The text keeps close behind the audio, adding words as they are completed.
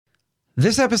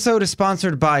This episode is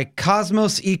sponsored by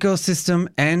Cosmos Ecosystem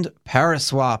and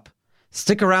Paraswap.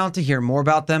 Stick around to hear more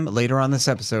about them later on this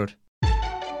episode.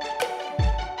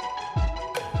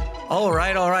 All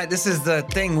right. This is the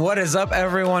thing. What is up,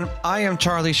 everyone? I am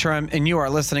Charlie Shrem, and you are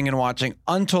listening and watching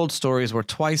Untold Stories, where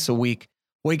twice a week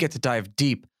we get to dive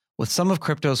deep with some of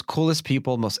crypto's coolest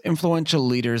people, most influential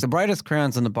leaders, the brightest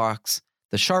crayons in the box,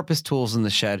 the sharpest tools in the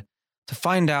shed, to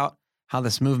find out how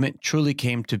this movement truly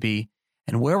came to be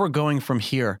and where we're going from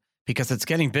here, because it's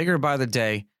getting bigger by the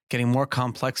day, getting more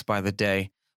complex by the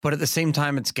day, but at the same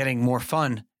time, it's getting more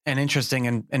fun and interesting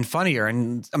and funnier.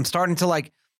 And I'm starting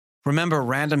to remember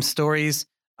random stories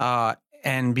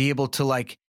and be able to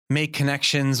make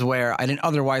connections where I didn't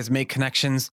otherwise make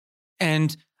connections.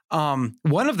 And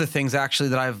one of the things actually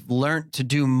that I've learned to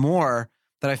do more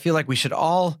that I feel like we should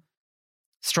all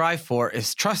strive for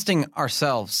is trusting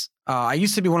ourselves. I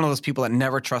used to be one of those people that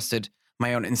never trusted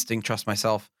my own instinct, trust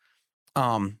myself,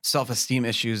 self-esteem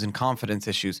issues and confidence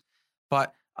issues.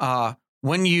 But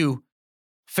when you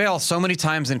fail so many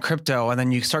times in crypto and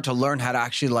then you start to learn how to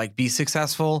actually be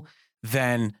successful,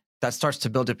 then that starts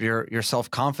to build up your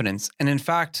self-confidence. And in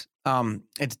fact,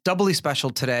 it's doubly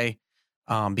special today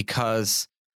because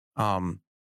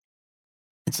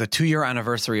it's the 2-year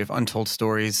anniversary of Untold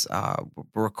Stories. We're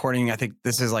recording, I think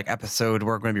this is episode,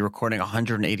 we're going to be recording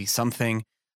 180 something.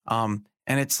 And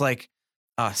it's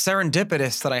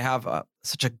serendipitous that I have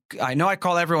I know I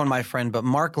call everyone my friend, but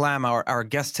Mark Lamb, our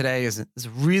guest today, is a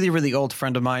really, really old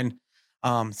friend of mine.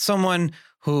 Someone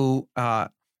who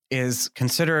is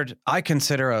considered, I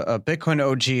consider a Bitcoin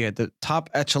OG at the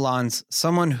top echelons,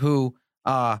 someone who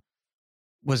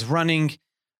was running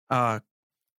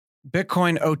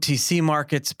Bitcoin OTC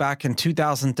markets back in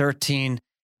 2013,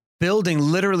 building,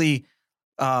 literally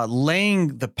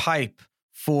laying the pipe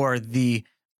for the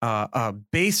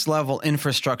base level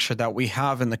infrastructure that we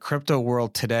have in the crypto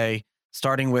world today,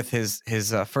 starting with his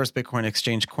first Bitcoin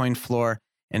exchange, CoinFloor,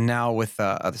 and now with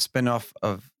the spinoff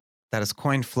of that is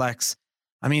CoinFlex.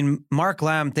 I mean, Mark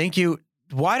Lamb, thank you.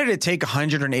 Why did it take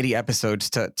 180 episodes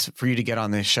for you to get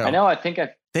on this show? I know.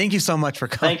 Thank you so much for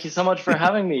coming. Thank you so much for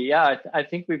having me. Yeah, I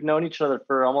think we've known each other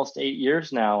for almost 8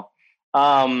 years now.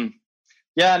 It's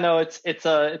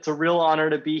a real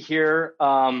honor to be here.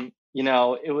 I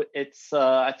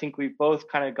think we both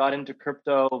kind of got into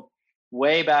crypto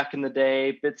way back in the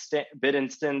day,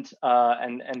 BitInstant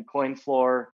and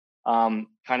CoinFloor,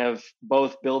 kind of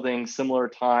both building similar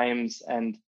times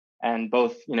and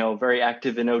both, very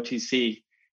active in OTC.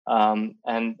 And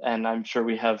I'm sure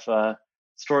we have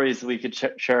stories that we could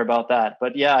share about that.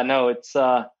 But yeah, no, it's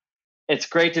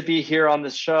great to be here on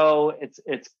this show. It's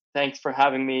thanks for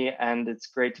having me, and it's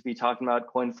great to be talking about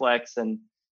CoinFlex and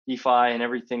DeFi and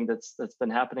everything that's been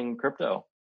happening in crypto.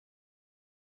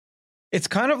 It's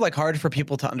kind of hard for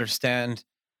people to understand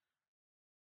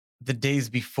the days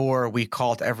before we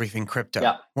called everything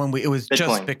crypto, when it was Bitcoin.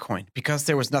 Just Bitcoin, because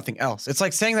there was nothing else. It's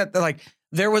like saying that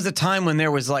there was a time when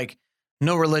there was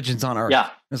no religions on earth. Yeah.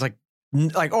 It was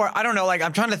or I don't know,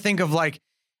 I'm trying to think of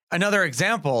another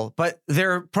example, but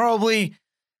there are probably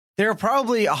a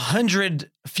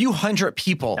few hundred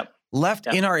people left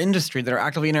in our industry that are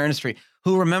actively in our industry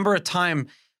who remember a time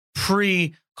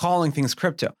pre-calling things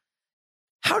crypto.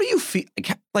 How do you feel?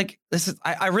 This is,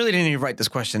 I really didn't even write this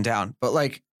question down, but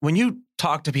when you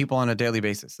talk to people on a daily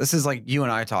basis, this is you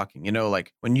and I talking,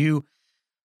 when you're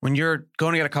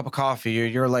going to get a cup of coffee,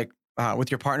 you're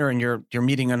with your partner and you're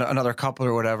meeting another couple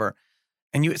or whatever,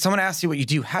 and someone asks you what you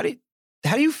do. How do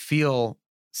you feel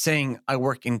saying I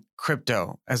work in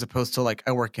crypto as opposed to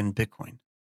I work in Bitcoin?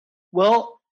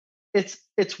 Well, it's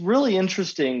really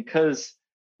interesting because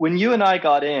when you and I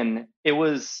got in, it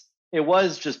was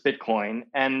just Bitcoin,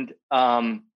 and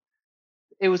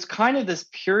it was kind of this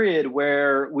period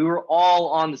where we were all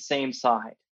on the same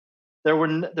side. There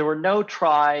were no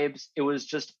tribes. It was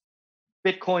just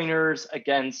Bitcoiners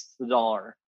against the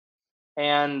dollar,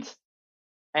 and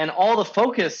all the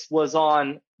focus was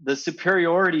on the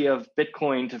superiority of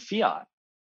Bitcoin to fiat.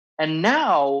 And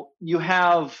now you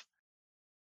have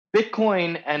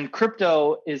Bitcoin, and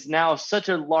crypto is now such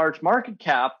a large market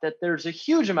cap that there's a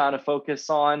huge amount of focus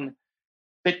on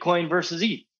Bitcoin versus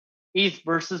ETH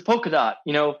versus Polkadot,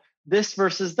 this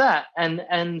versus that.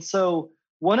 And so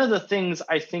one of the things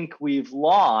I think we've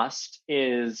lost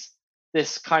is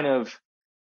this kind of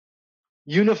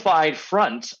unified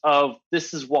front of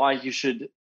this is why you should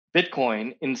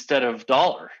Bitcoin instead of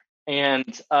dollar.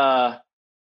 And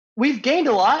we've gained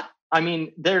a lot. I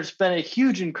mean, there's been a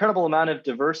huge, incredible amount of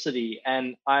diversity,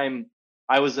 and I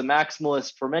was a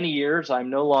maximalist for many years. I'm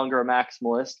no longer a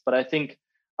maximalist, but I think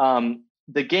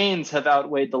the gains have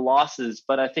outweighed the losses.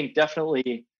 But I think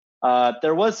definitely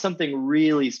there was something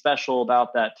really special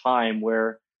about that time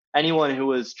where anyone who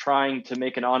was trying to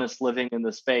make an honest living in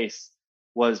the space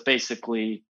was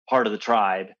basically part of the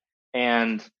tribe,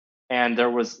 and there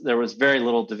was very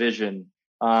little division.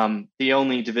 The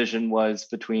only division was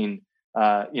between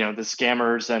the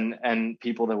scammers and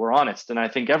people that were honest, and I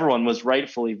think everyone was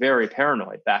rightfully very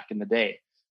paranoid back in the day.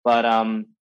 But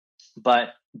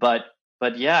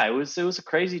yeah, it was a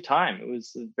crazy time. It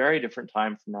was a very different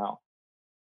time from now.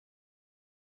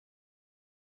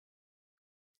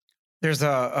 There's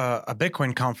a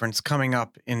Bitcoin conference coming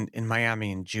up in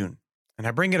Miami in June. And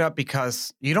I bring it up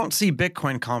because you don't see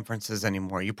Bitcoin conferences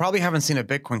anymore. You probably haven't seen a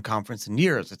Bitcoin conference in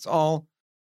years. It's all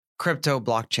crypto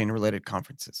blockchain related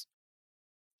conferences.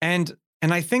 And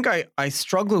I think I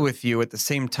struggle with you at the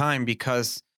same time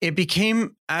because it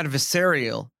became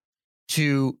adversarial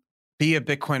to be a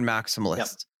Bitcoin maximalist. Yep.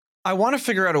 I want to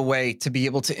figure out a way to be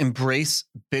able to embrace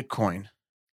Bitcoin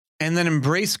and then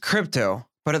embrace crypto,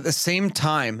 but at the same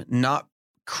time, not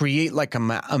create like a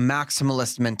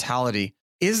maximalist mentality.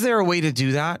 Is there a way to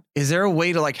do that? Is there a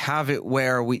way to like have it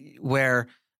where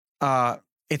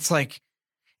it's like,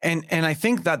 and I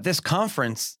think that this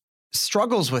conference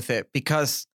struggles with it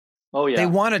because they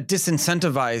want to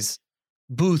disincentivize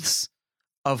booths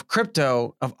of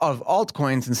crypto, of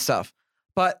altcoins and stuff.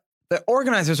 But the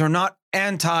organizers are not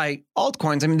anti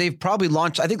altcoins. I mean, they've probably I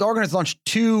think the organizers launched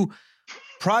 2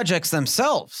 projects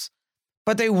themselves,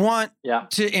 but they want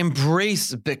to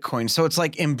embrace Bitcoin. So it's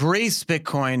like embrace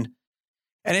Bitcoin.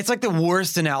 And it's like the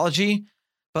worst analogy,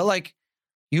 but like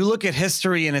you look at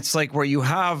history and it's like where you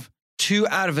have 2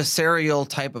 adversarial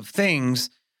type of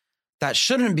things that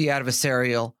shouldn't be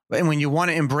adversarial. And when you want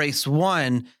to embrace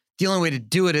one, the only way to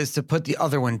do it is to put the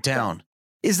other one down.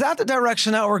 Is that the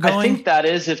direction that we're going? I think that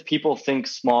is if people think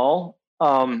small,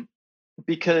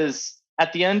 because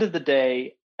at the end of the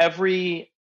day,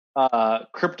 every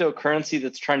cryptocurrency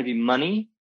that's trying to be money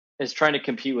is trying to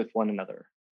compete with one another.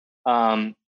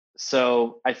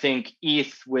 So I think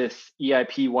ETH with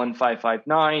EIP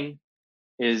 1559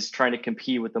 is trying to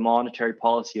compete with the monetary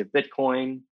policy of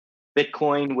Bitcoin.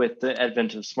 Bitcoin with the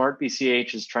advent of Smart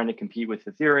BCH is trying to compete with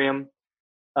Ethereum.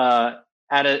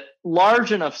 At a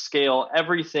large enough scale,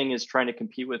 everything is trying to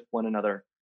compete with one another.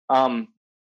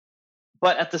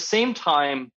 But at the same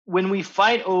time, when we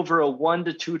fight over a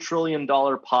 $1 to $2 trillion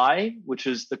pie, which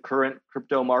is the current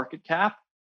crypto market cap,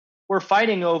 we're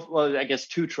fighting over, well, I guess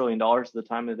 $2 trillion at the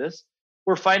time of this.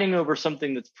 We're fighting over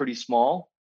something that's pretty small,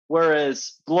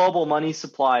 whereas global money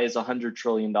supply is $100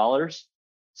 trillion.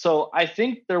 So I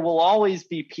think there will always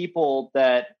be people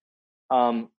that,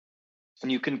 and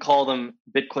you can call them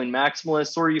Bitcoin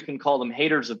maximalists, or you can call them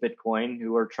haters of Bitcoin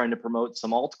who are trying to promote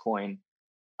some altcoin.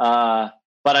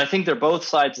 But I think they're both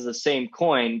sides of the same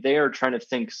coin. They are trying to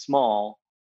think small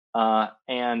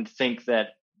and think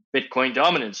that Bitcoin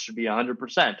dominance should be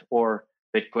 100% or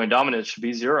Bitcoin dominance should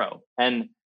be 0. And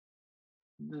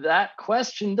that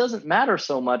question doesn't matter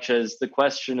so much as the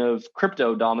question of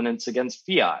crypto dominance against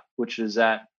fiat, which is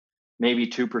at maybe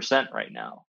 2% right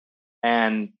now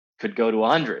and could go to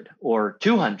 100 or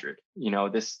 200.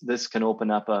 This can open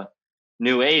up a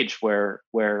new age where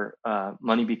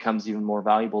money becomes even more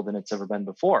valuable than it's ever been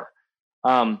before.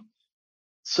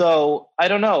 So I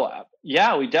don't know.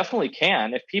 Yeah, we definitely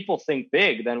can. If people think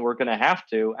big, then we're going to have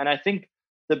to. And I think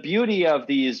the beauty of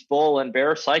these bull and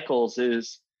bear cycles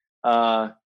is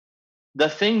the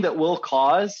thing that will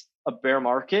cause a bear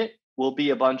market will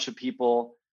be a bunch of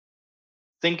people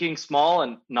thinking small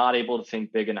and not able to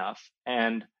think big enough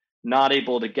and not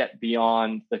able to get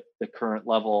beyond the current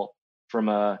level from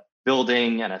a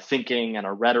building and a thinking and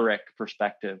a rhetoric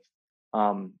perspective.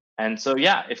 And so,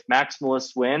 yeah, if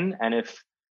maximalists win and if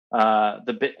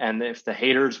if the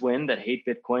haters win that hate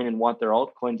Bitcoin and want their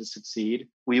altcoin to succeed,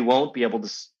 we won't be able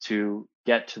to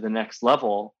get to the next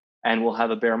level and we'll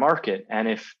have a bear market. And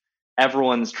if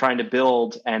everyone's trying to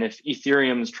build and if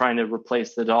Ethereum is trying to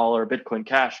replace the dollar, Bitcoin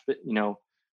Cash,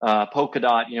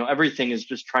 Polkadot, everything is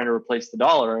just trying to replace the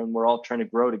dollar and we're all trying to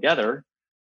grow together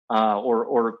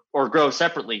or grow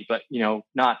separately, but,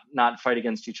 not fight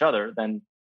against each other, then,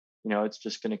 it's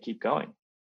just going to keep going.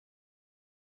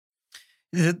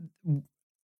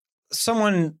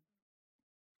 Someone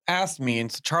asked me,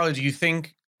 and so Charlie, do you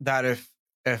think that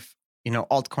if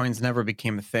altcoins never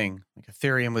became a thing, like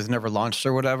Ethereum was never launched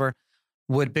or whatever,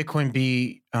 would Bitcoin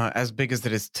be as big as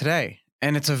it is today?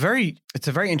 And it's a very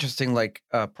interesting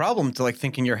problem to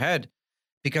think in your head,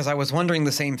 because I was wondering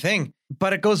the same thing.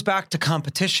 But it goes back to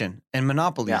competition and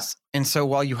monopolies. Yeah. And so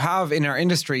while you have in our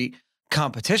industry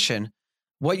competition,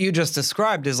 what you just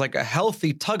described is like a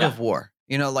healthy tug of war.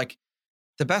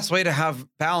 the best way to have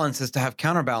balance is to have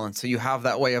counterbalance. So you have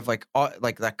that way of like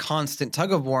that constant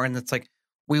tug of war. And it's like,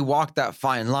 we walk that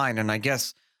fine line. And I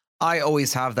guess I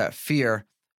always have that fear,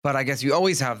 but I guess you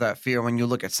always have that fear when you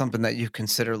look at something that you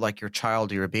consider like your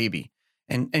child or your baby.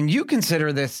 And you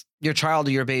consider this your child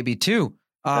or your baby too.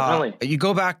 Definitely. You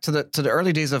go back to the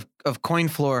early days of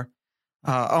CoinFloor.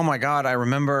 Oh my God. I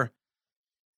remember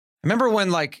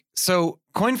when so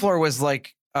CoinFloor was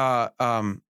like,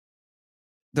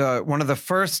 one of the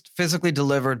first physically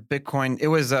delivered Bitcoin. It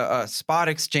was a spot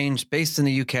exchange based in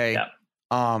the UK. Yeah.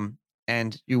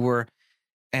 And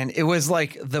it was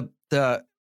like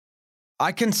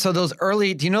so those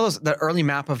early, do you know the early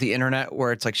map of the internet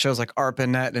where it's like shows like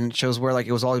ARPANET and it shows where like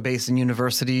it was all based in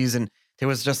universities and there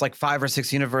was just like 5 or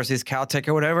 6 universities, Caltech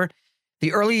or whatever.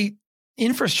 The early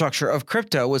infrastructure of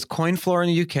crypto was CoinFloor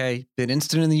in the UK,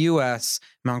 BitInstant in the US,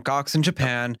 Mt. Gox in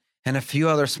Japan, and a few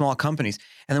other small companies.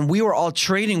 And then we were all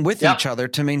trading with each other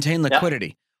to maintain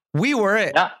liquidity. We were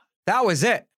it. Yeah. That was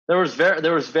it. There was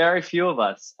very few of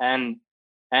us. And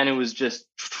it was just,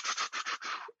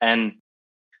 and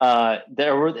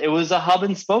it was a hub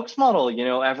and spokes model. You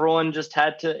know, everyone just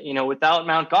had to, you know, without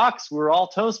Mt. Gox, we were all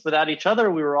toast. Without each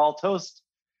other, we were all toast.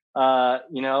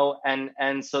 You know,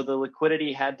 and so the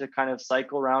liquidity had to kind of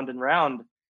cycle round and round.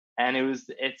 And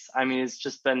it's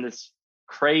just been this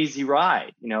crazy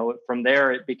ride. You know, from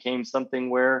there it became something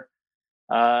where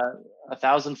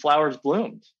 1,000 flowers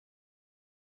bloomed.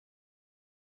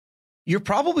 You're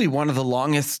probably one of the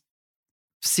longest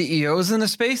CEOs in the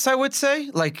space, I would say,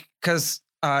 like, because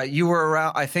you were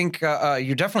around, I think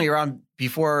you're definitely around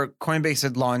before Coinbase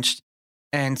had launched.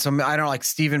 And so I don't know, like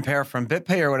Stephen Pear from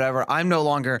BitPay or whatever, I'm no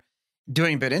longer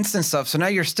doing BitInstant stuff. So now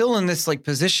you're still in this like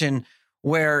position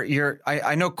where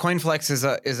I know CoinFlex is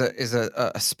a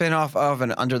spinoff of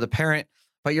and under the parent,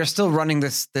 but you're still running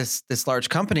this large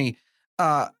company.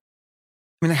 I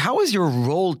mean, how has your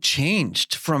role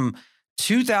changed from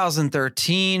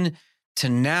 2013 to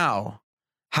now?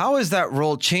 How has that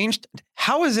role changed?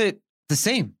 How is it the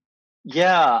same?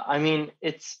 Yeah, I mean,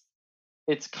 it's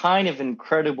kind of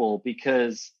incredible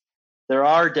because there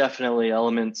are definitely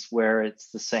elements where it's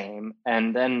the same,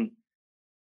 and then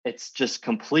it's just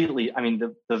completely, I mean,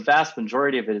 the vast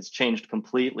majority of it has changed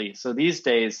completely. So these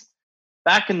days,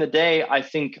 back in the day, I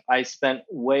think I spent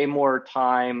way more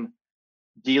time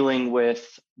dealing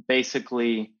with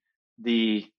basically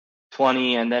the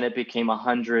 20 and then it became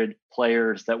 100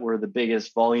 players that were the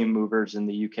biggest volume movers in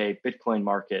the UK Bitcoin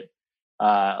market.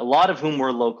 A lot of whom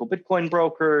were local Bitcoin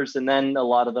brokers, and then a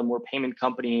lot of them were payment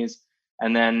companies,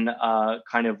 and then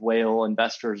kind of whale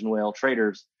investors and whale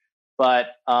traders. But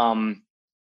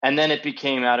and then it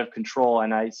became out of control,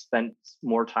 and I spent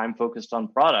more time focused on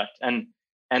product, and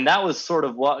that was sort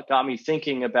of what got me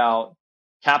thinking about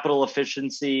capital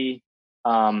efficiency,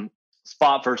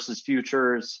 spot versus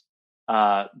futures.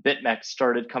 BitMEX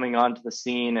started coming onto the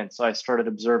scene, and so I started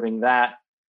observing that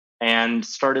and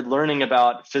started learning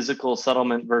about physical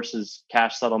settlement versus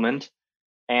cash settlement,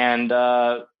 and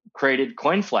created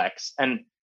CoinFlex.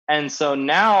 And so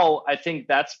now I think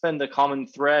that's been the common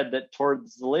thread, that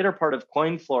towards the later part of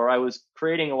CoinFloor, I was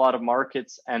creating a lot of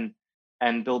markets and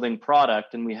building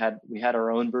product. And we had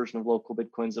our own version of local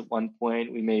Bitcoins at one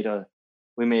point. We made a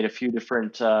few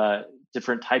different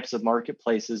types of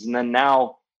marketplaces. And then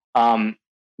now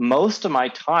most of my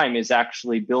time is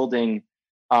actually building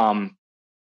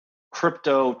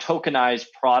crypto tokenized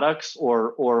products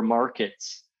or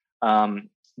markets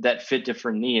that fit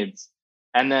different needs.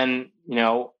 And then, you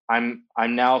know, I'm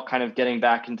now kind of getting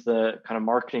back into the kind of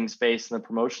marketing space and the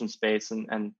promotion space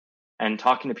and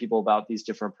talking to people about these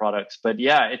different products. But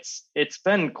yeah, it's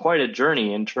been quite a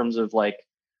journey in terms of like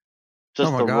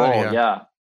just the role. Yeah.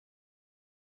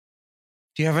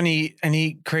 Do you have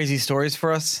any crazy stories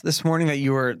for us this morning that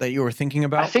you were thinking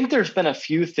about? I think there's been a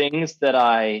few things that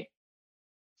I,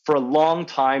 for a long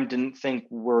time, didn't think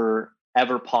were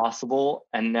ever possible,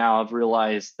 and now I've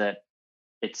realized that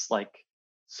it's like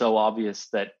so obvious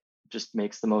that just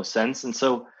makes the most sense. And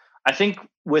so I think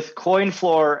with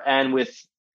CoinFloor and with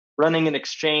running an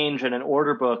exchange and an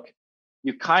order book,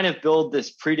 you kind of build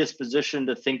this predisposition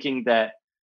to thinking that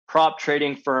prop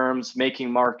trading firms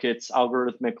making markets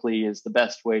algorithmically is the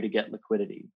best way to get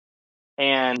liquidity.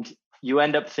 And you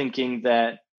end up thinking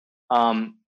that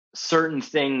certain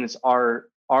things are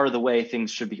the way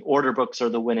things should be. Order books are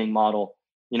the winning model,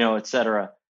 you know, et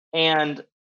cetera. And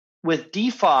with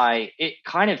DeFi, it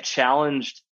kind of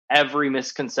challenged every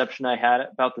misconception I had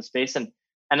about the space. And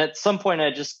at some point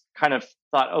I just kind of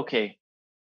thought, okay,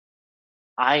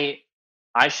 I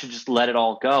should just let it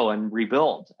all go and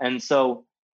rebuild. And so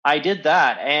I did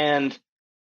that. And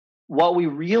what we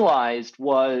realized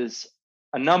was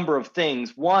a number of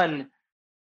things. One,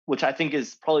 which I think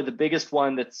is probably the biggest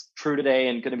one that's true today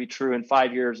and going to be true in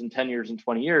 5 years and 10 years and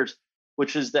 20 years,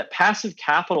 which is that passive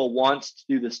capital wants to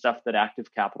do the stuff that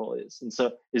active capital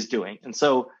is doing. And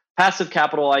so passive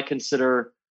capital, I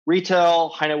consider retail,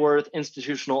 high net worth,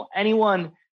 institutional,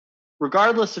 anyone,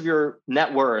 regardless of your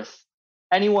net worth,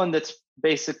 anyone that's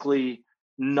basically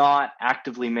not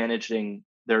actively managing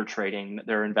their trading,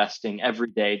 their investing every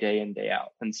day, day in, day out.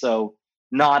 And so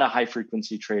not a high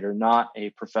frequency trader, not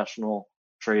a professional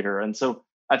trader. And so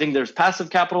I think there's passive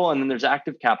capital and then there's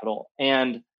active capital.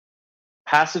 And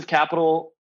passive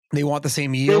capital, they want the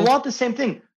same yield. They want the same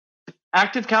thing.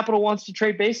 Active capital wants to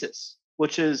trade basis,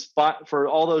 which is, for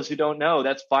all those who don't know,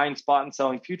 that's buying spot and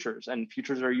selling futures. And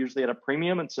futures are usually at a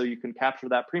premium. And so you can capture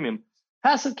that premium.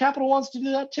 Passive capital wants to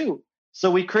do that too. So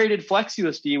we created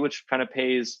FlexUSD, which kind of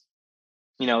pays,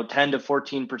 10 to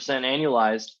 14%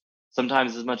 annualized,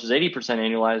 sometimes as much as 80%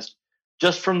 annualized,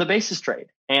 just from the basis trade.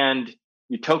 And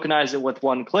you tokenize it with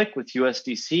one click with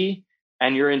USDC,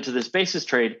 and you're into this basis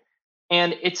trade.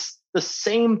 And it's the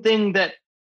same thing that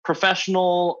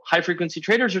professional high frequency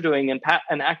traders are doing and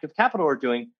active capital are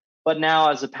doing. But now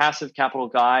as a passive capital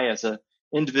guy, as an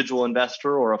individual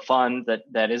investor or a fund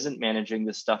that isn't managing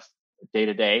this stuff day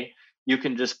to day, you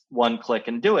can just one click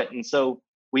and do it. And so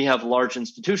we have large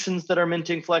institutions that are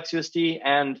minting FlexUSD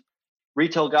and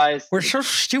retail guys. We're so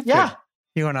stupid. Yeah.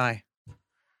 You and I.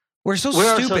 We're so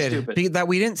stupid that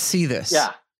we didn't see this.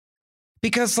 Yeah.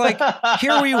 Because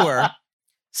here we were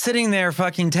sitting there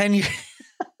fucking 10 years.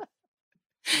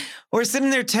 We're sitting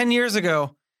there 10 years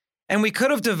ago and we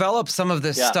could have developed some of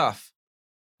this stuff.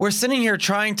 We're sitting here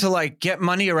trying to get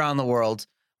money around the world.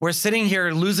 We're sitting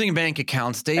here losing bank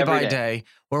accounts day by day.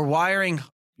 We're wiring,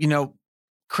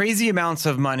 crazy amounts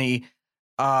of money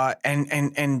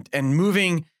and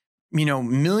moving,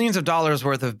 millions of dollars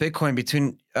worth of Bitcoin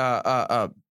between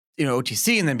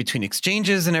OTC and then between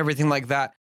exchanges and everything like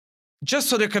that, just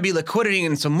so there could be liquidity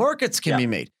and some markets can be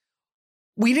made.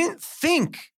 We didn't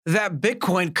think that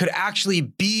Bitcoin could actually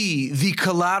be the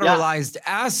collateralized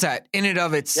asset in and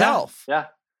of itself. Yeah.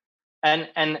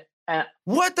 And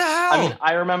what the hell? I mean,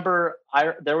 I remember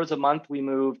there was a month we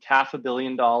moved $500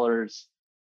 million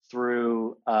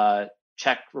through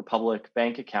Czech Republic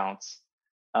bank accounts,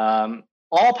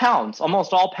 all pounds,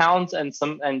 almost all pounds, and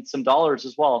some dollars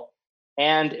as well.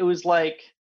 And it was like,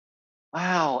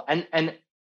 wow. And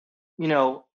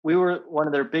we were one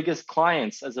of their biggest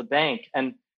clients as a bank,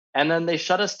 and then they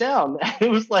shut us down. It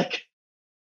was like,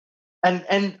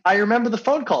 and I remember the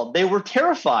phone call. They were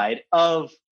terrified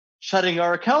of shutting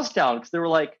our accounts down because they were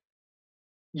like,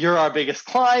 "You're our biggest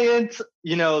client.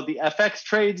 The FX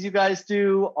trades you guys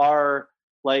do are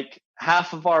like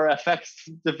half of our FX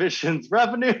division's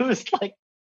revenues." Like,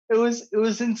 it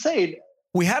was insane.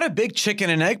 We had a big chicken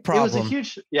and egg problem. It was a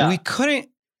huge,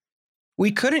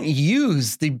 We couldn't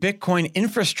use the Bitcoin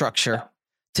infrastructure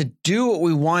to do what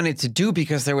we wanted to do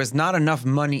because there was not enough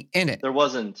money in it. There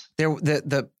wasn't.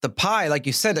 The pie, like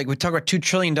you said, we talk about $2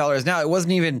 trillion now. It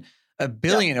wasn't even $1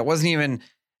 billion. It wasn't even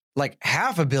like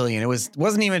 $500 million. It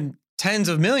wasn't even tens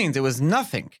of millions. It was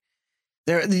nothing.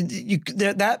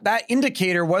 That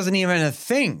indicator wasn't even a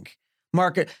thing.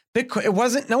 Market Bitcoin. It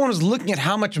wasn't. No one was looking at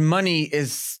how much money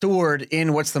is stored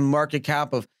in what's the market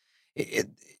cap of it.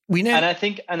 We didn't.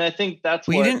 And I think that's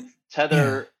what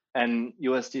Tether and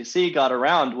USDC got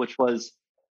around, which was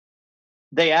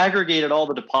they aggregated all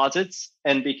the deposits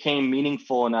and became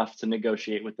meaningful enough to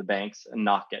negotiate with the banks and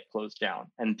not get closed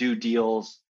down and do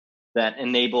deals that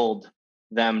enabled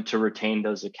them to retain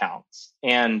those accounts.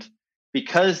 And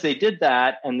because they did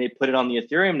that and they put it on the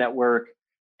Ethereum network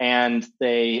and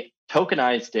they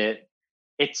tokenized it,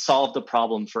 it solved the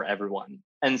problem for everyone.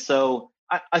 And so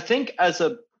I think as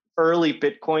a early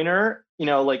Bitcoiner,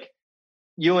 like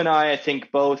you and I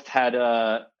think both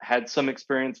had some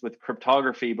experience with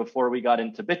cryptography before we got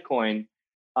into Bitcoin.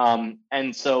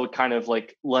 And so kind of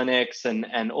like Linux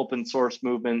and open source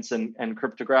movements and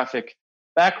cryptographic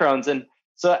backgrounds. And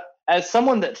so as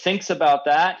someone that thinks about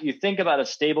that, you think about a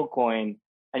stable coin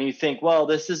and you think, well,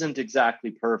 this isn't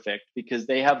exactly perfect because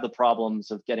they have the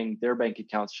problems of getting their bank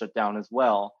accounts shut down as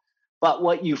well. But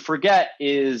what you forget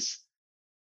is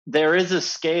there is a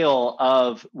scale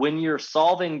of when you're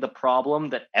solving the problem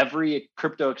that every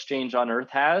crypto exchange on earth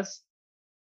has,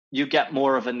 you get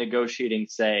more of a negotiating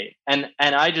say. And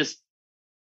I just,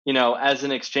 as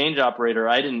an exchange operator,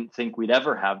 I didn't think we'd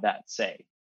ever have that say,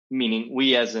 meaning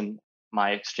we as in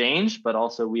my exchange, but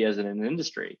also we as in an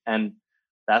industry. And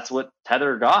that's what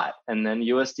Tether got. And then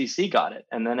USDC got it.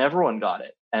 And then everyone got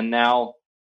it. And now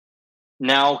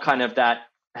kind of that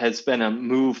has been a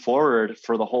move forward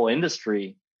for the whole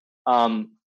industry.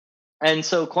 And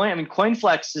so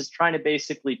CoinFlex is trying to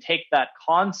basically take that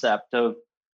concept of,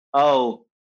 oh,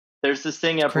 there's this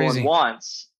thing everyone Crazy.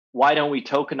 wants. Why don't we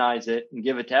tokenize it and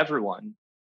give it to everyone?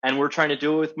 And we're trying to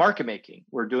do it with market making.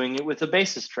 We're doing it with a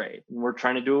basis trade, and we're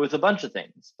trying to do it with a bunch of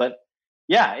things. But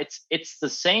yeah, it's the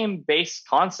same base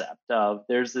concept of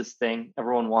there's this thing,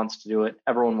 everyone wants to do it,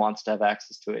 everyone wants to have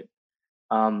access to it.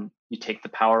 You take the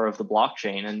power of the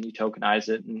blockchain and you tokenize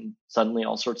it, and suddenly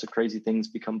all sorts of crazy things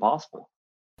become possible.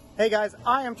 Hey guys,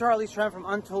 I am Charlie Shrem from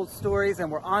Untold Stories, and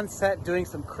we're on set doing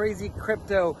some crazy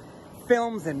crypto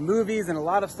films and movies and a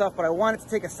lot of stuff, but I wanted to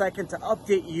take a second to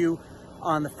update you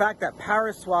on the fact that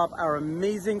Paraswap, our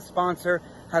amazing sponsor,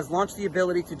 has launched the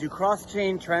ability to do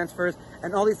cross-chain transfers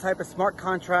and all these type of smart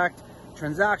contract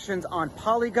transactions on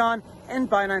Polygon and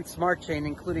Binance Smart Chain,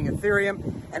 including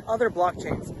Ethereum and other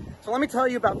blockchains. So let me tell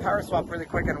you about Paraswap really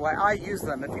quick and why I use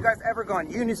them. If you guys ever go on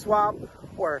Uniswap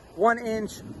or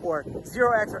 1inch or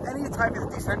 0x or any type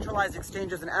of decentralized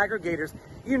exchanges and aggregators,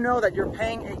 you know that you're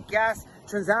paying a gas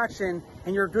transaction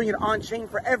and you're doing it on chain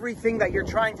for everything that you're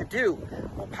trying to do.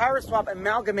 Well, Paraswap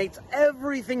amalgamates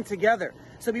everything together.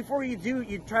 So before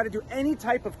you try to do any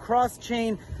type of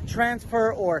cross-chain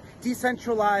transfer or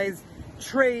decentralized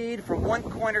trade from one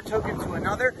coin or token to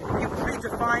another, you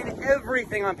predefine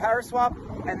everything on Paraswap,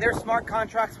 and their smart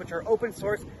contracts, which are open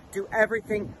source, do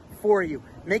everything for you.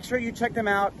 Make sure you check them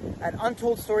out at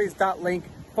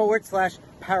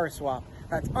untoldstories.link/Paraswap.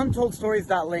 That's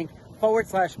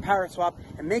untoldstories.link/Paraswap,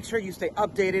 and make sure you stay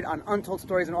updated on Untold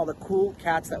Stories and all the cool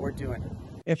cats that we're doing.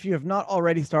 If you have not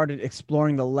already started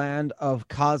exploring the land of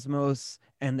Cosmos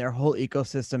and their whole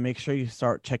ecosystem, make sure you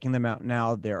start checking them out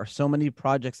now. There are so many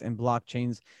projects and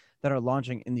blockchains that are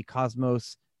launching in the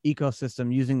Cosmos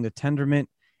ecosystem using the Tendermint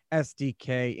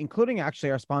SDK, including actually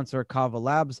our sponsor Kava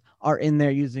Labs are in there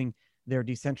using their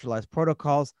decentralized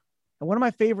protocols. And one of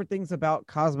my favorite things about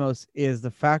Cosmos is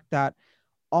the fact that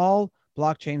all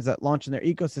blockchains that launch in their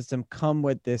ecosystem come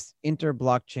with this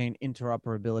inter-blockchain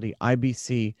interoperability,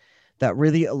 IBC, that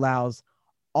really allows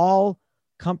all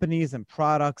companies and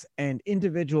products and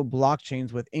individual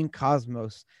blockchains within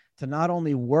Cosmos to not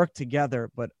only work together,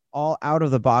 but all out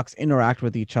of the box interact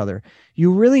with each other.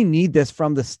 You really need this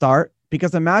from the start,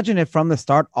 because imagine if from the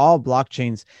start, all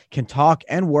blockchains can talk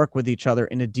and work with each other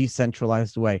in a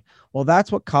decentralized way. Well,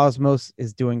 that's what Cosmos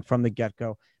is doing from the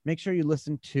get-go. Make sure you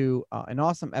listen to an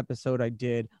awesome episode I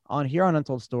did on here on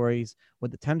Untold Stories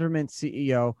with the Tendermint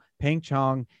CEO, Peng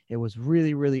Chong. It was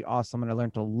really, really awesome. And I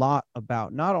learned a lot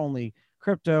about not only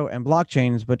crypto and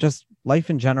blockchains, but just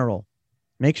life in general.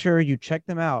 Make sure you check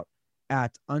them out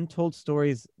at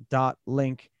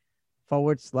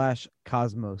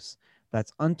untoldstories.link/Cosmos.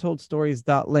 That's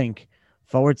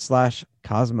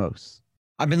untoldstories.link/Cosmos.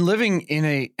 I've been living in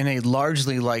a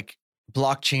largely like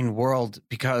blockchain world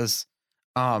because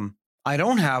I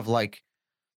don't have like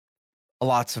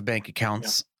lots of bank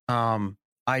accounts. Yeah.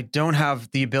 I don't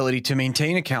have the ability to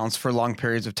maintain accounts for long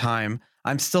periods of time.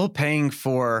 I'm still paying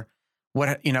for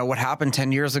what happened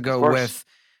 10 years ago with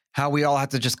how we all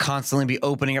had to just constantly be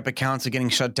opening up accounts and getting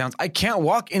shut down. I can't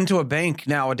walk into a bank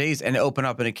nowadays and open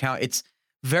up an account. It's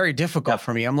very difficult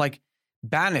for me. I'm like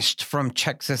banished from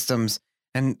check systems,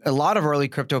 and a lot of early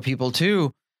crypto people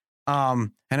too.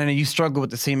 And I know you struggle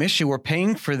with the same issue. We're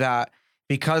paying for that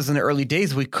because in the early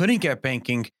days we couldn't get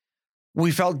banking.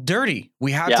 We felt dirty.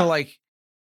 We had to like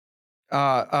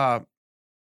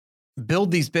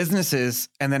build these businesses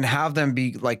and then have them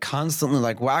be like constantly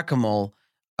like whack-a-mole.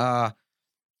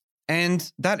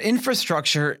 And that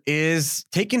infrastructure is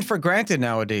taken for granted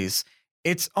nowadays.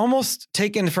 It's almost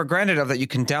taken for granted of that you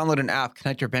can download an app,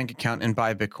 connect your bank account, and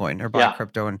buy Bitcoin or buy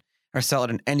crypto or sell it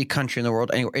in any country in the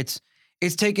world. Anywhere.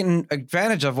 It's taken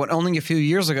advantage of what only a few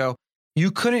years ago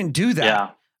you couldn't do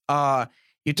that. You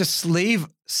have to slave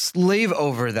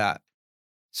over that.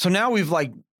 So now we've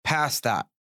like passed that,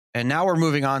 and now we're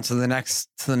moving on to the next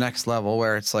level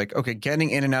where it's like, okay, getting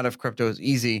in and out of crypto is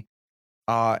easy,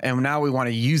 and now we want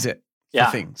to use it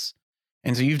for things.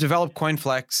 And so you've developed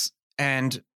CoinFlex,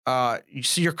 and so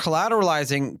you're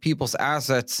collateralizing people's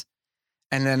assets,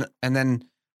 and then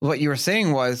what you were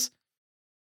saying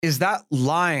is that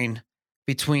line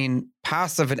between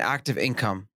passive and active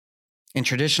income in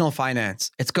traditional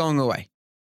finance, it's going away.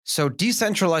 So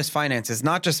decentralized finance is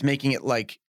not just making it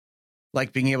like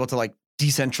being able to like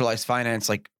decentralize finance,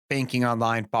 like banking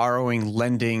online, borrowing,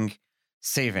 lending,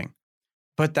 saving,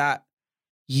 but that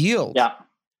yield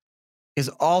is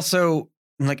also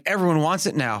like everyone wants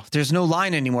it now. There's no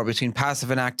line anymore between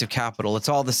passive and active capital. It's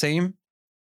all the same.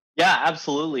 Yeah,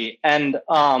 absolutely. And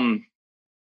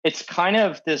it's kind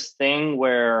of this thing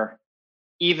where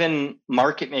even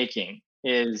market making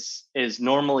is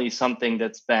normally something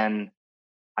that's been,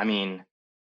 I mean,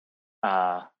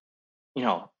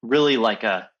 really like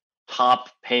a top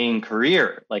paying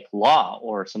career, like law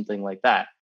or something like that.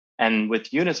 And with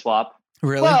Uniswap,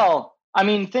 Really? well, I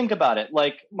mean, think about it.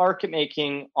 Like market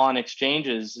making on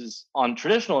on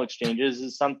traditional exchanges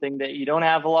is something that you don't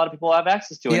have a lot of people have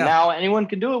access to. And Yeah. now anyone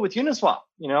can do it with Uniswap,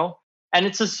 and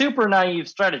it's a super naive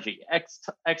strategy.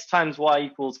 X times Y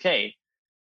equals K,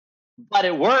 but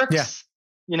it works,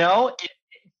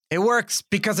 It works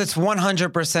because it's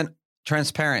 100%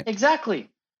 transparent. Exactly.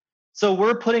 So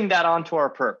we're putting that onto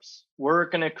our perps. We're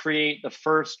going to create the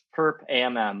first perp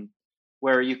AMM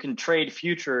where you can trade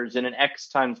futures in an X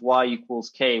times Y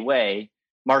equals K way,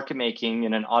 market making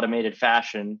in an automated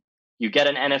fashion. You get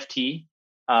an NFT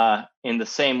in the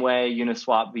same way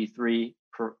Uniswap v3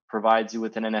 provides you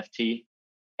with an NFT.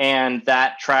 And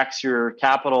that tracks your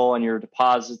capital and your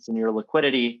deposits and your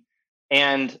liquidity.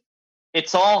 And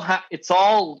it's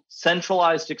all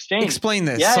centralized exchange. Explain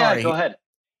this. Yeah, Sorry. Yeah, go ahead.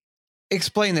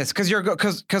 Explain this, because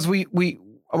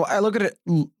I look at it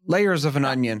layers of an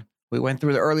onion. We went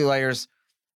through the early layers,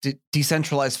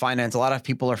 decentralized finance. A lot of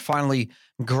people are finally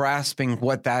grasping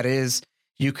what that is.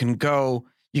 You can go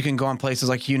on places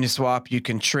like Uniswap. You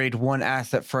can trade one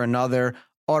asset for another.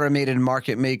 Automated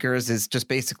market makers is just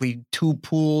basically two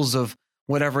pools of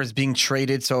whatever is being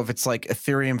traded. So if it's like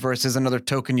Ethereum versus another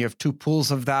token, you have two pools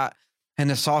of that. And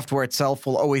the software itself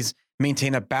will always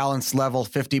maintain a balanced level,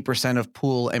 50% of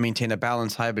pool, and maintain a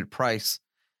balanced hybrid price.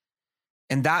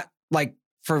 And that, like,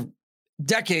 for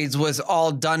decades was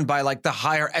all done by like the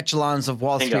higher echelons of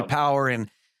Wall Street power and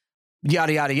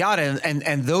yada, yada, yada.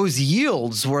 And those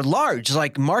yields were large.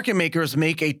 Like market makers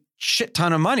make a shit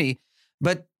ton of money,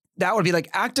 but that would be like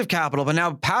active capital. But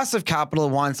now passive capital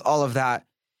wants all of that.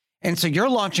 And so you're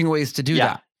launching ways to do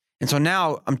that. And so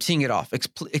now I'm teeing it off.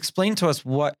 Explain to us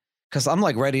what, because I'm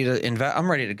like ready to invest. I'm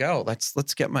ready to go.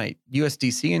 Let's get my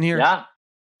USDC in here. Yeah.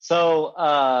 So,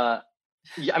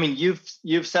 I mean,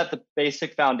 you've set the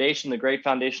basic foundation, the great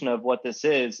foundation of what this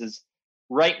is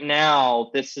right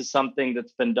now. This is something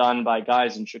that's been done by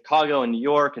guys in Chicago and New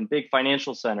York and big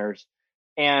financial centers.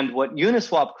 And what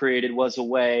Uniswap created was a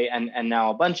way, and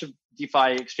now a bunch of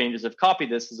DeFi exchanges have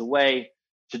copied this, as a way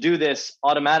to do this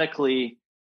automatically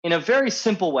in a very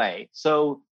simple way.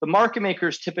 So the market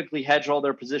makers typically hedge all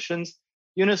their positions.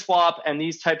 Uniswap and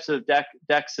these types of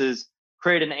dexes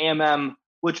create an AMM,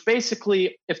 which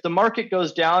basically, if the market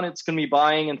goes down, it's going to be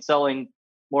buying and selling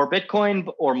more Bitcoin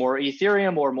or more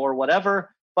Ethereum or more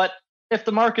whatever. But if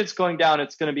the market's going down,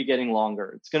 it's going to be getting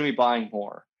longer. It's going to be buying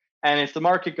more. And if the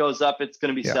market goes up, it's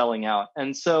going to be selling out.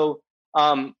 And so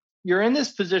you're in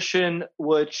this position,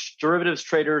 which derivatives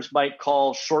traders might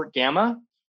call short gamma,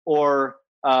 or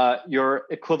you're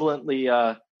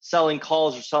equivalently selling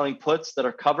calls or selling puts that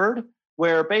are covered,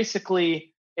 where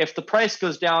basically if the price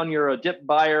goes down, you're a dip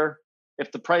buyer.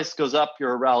 If the price goes up,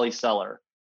 you're a rally seller.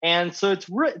 And so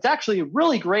it's actually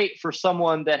really great for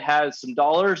someone that has some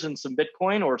dollars and some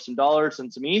Bitcoin, or some dollars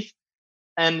and some ETH,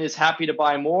 and is happy to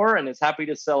buy more and is happy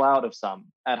to sell out of some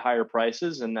at higher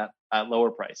prices and at lower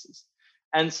prices.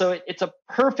 And so it's a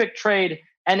perfect trade.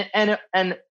 And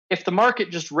if the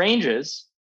market just ranges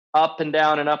up and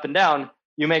down and up and down,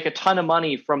 you make a ton of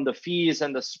money from the fees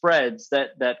and the spreads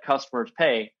that customers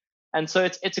pay. And so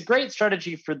it's a great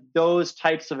strategy for those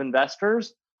types of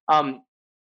investors.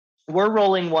 We're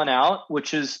rolling one out,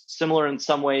 which is similar in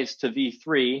some ways to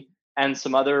V3 and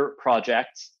some other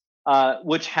projects,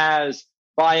 which has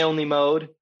buy-only mode.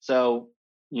 So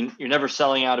you're never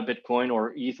selling out of Bitcoin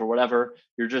or ETH or whatever.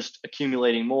 You're just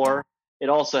accumulating more. It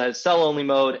also has sell-only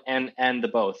mode and the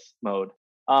both mode.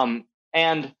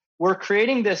 And we're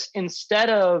creating this instead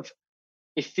of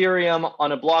Ethereum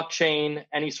on a blockchain,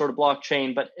 any sort of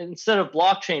blockchain, but instead of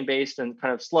blockchain-based and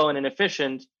kind of slow and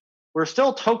inefficient, we're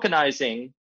still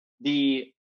tokenizing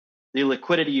the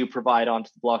liquidity you provide onto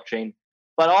the blockchain,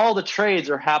 but all the trades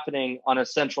are happening on a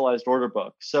centralized order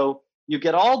book. So you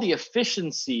get all the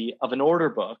efficiency of an order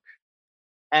book,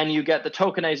 and you get the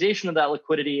tokenization of that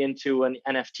liquidity into an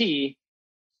NFT.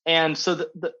 And so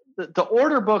the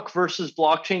order book versus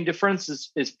blockchain difference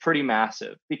is pretty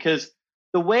massive, because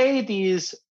the way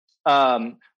these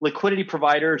liquidity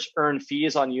providers earn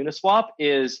fees on Uniswap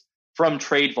is from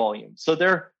trade volume. So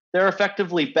they're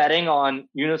effectively betting on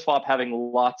Uniswap having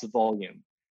lots of volume,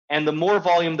 and the more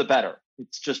volume, the better.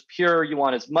 It's just pure. You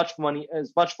want as much money,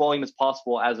 as much volume as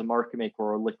possible as a market maker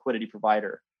or a liquidity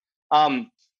provider.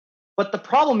 But the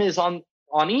problem is on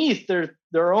ETH, there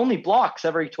are only blocks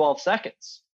every 12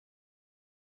 seconds.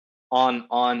 On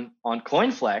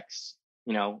CoinFlex,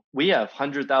 we have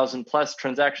 100,000 plus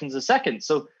transactions a second.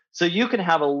 So So you can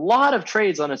have a lot of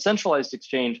trades on a centralized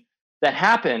exchange that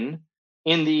happen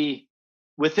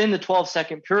within the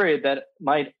 12-second period that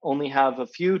might only have a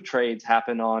few trades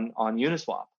happen on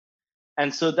Uniswap.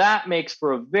 And so that makes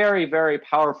for a very, very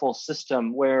powerful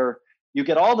system where you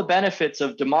get all the benefits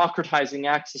of democratizing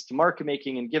access to market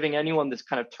making and giving anyone this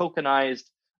kind of tokenized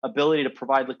ability to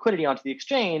provide liquidity onto the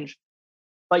exchange.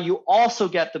 But you also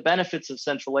get the benefits of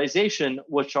centralization,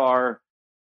 which are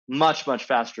much, much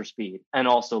faster speed and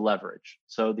also leverage.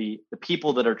 So the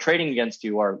people that are trading against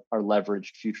you are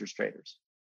leveraged futures traders.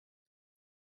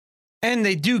 And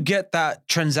they do get that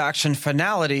transaction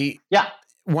finality. Yeah.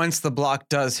 Once the block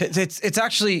does hit. It's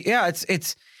actually, yeah,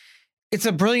 it's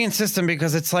a brilliant system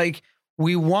because it's like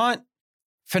we want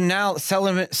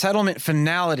settlement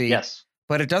finality. Yes.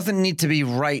 But it doesn't need to be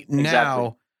right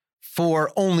now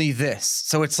for only this.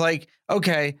 So it's like,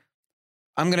 okay,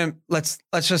 let's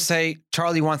just say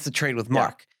Charlie wants to trade with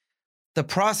Mark. Yeah. The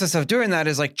process of doing that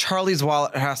is like Charlie's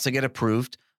wallet has to get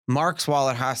approved. Mark's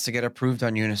wallet has to get approved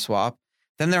on Uniswap.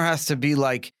 Then there has to be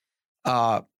like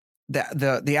the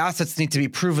assets need to be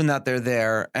proven that they're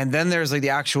there. And then there's like the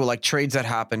actual like trades that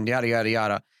happen, yada, yada,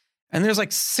 yada. And there's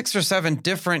like 6 or 7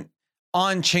 different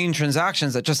on-chain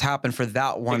transactions that just happen for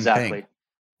that one thing.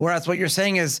 Whereas what you're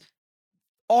saying is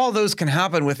all those can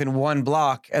happen within one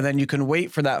block, and then you can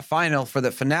wait for that for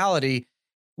the finality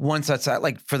once that's at,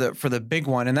 like for the big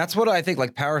one. And that's what I think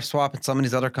like PowerSwap and some of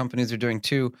these other companies are doing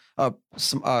too.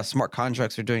 Smart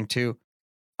contracts are doing too.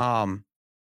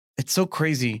 It's so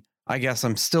crazy. I guess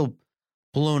I'm still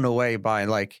blown away by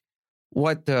like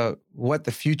what the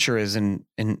future is and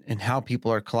how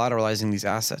people are collateralizing these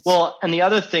assets. Well, and the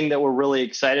other thing that we're really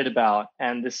excited about,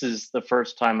 and this is the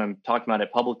first time I'm talking about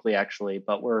it publicly actually,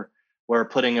 but we're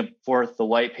putting forth the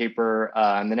white paper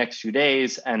in the next few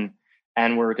days, and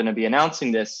we're going to be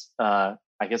announcing this. I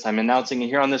guess I'm announcing it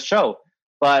here on this show,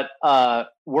 but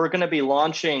we're going to be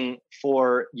launching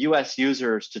for US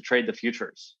users to trade the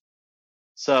futures.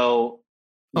 So,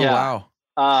 yeah.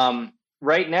 Wow.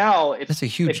 Right now, that's a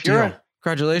huge deal.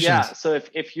 Congratulations. Yeah. So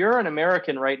if you're an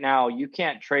American right now, you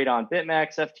can't trade on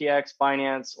BitMEX, FTX,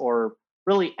 Binance, or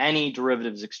really any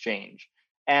derivatives exchange.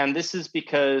 And this is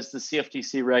because the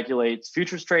CFTC regulates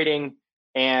futures trading.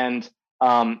 And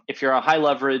if you're a high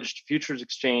leveraged futures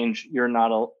exchange, you're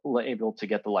not able to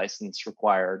get the license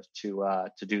required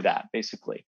to do that,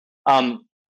 basically.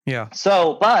 Yeah.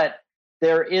 So, but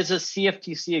there is a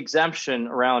CFTC exemption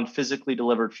around physically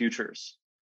delivered futures.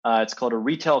 It's called a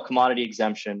retail commodity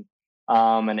exemption.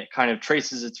 And it kind of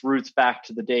traces its roots back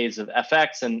to the days of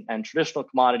FX and traditional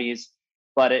commodities.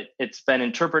 But it's been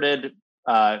interpreted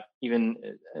even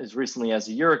as recently as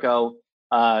a year ago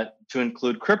to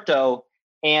include crypto.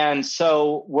 And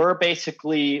so we're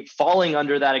basically falling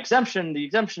under that exemption. The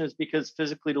exemption is because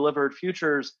physically delivered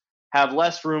futures have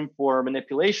less room for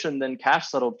manipulation than cash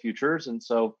settled futures. And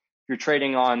so if you're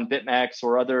trading on BitMEX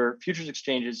or other futures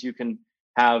exchanges, you can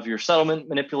have your settlement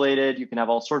manipulated. You can have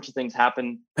all sorts of things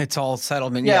happen. It's all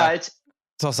settlement. Yeah. It's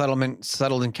all settled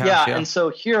in cash. Yeah. And so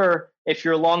here, if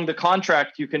you're long the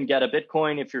contract, you can get a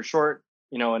Bitcoin. If you're short,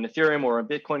 an Ethereum or a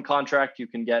Bitcoin contract, you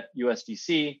can get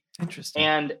USDC. Interesting.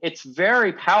 And it's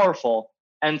very powerful.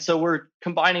 And so we're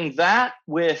combining that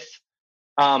with,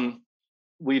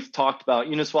 we've talked about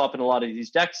Uniswap and a lot of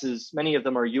these DEXs. Many of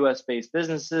them are US-based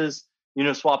businesses.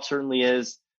 Uniswap certainly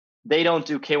is. They don't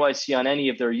do KYC on any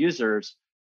of their users.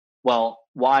 Well,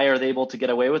 why are they able to get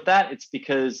away with that? It's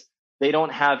because they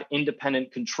don't have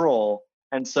independent control.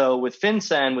 And so with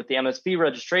FinCEN, with the MSB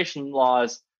registration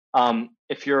laws,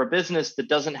 if you're a business that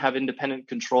doesn't have independent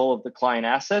control of the client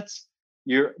assets,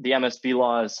 the MSB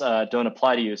laws don't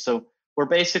apply to you. So we're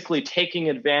basically taking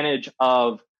advantage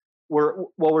of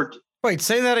Wait,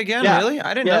 say that again. Yeah, really?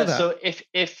 I didn't know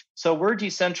that. So we're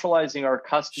decentralizing our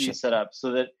custody setup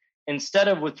so that instead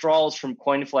of withdrawals from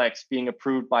CoinFlex being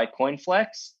approved by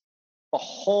CoinFlex, the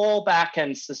whole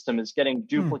backend system is getting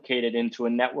duplicated into a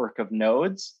network of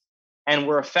nodes. And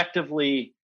we're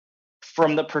effectively,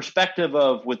 from the perspective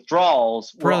of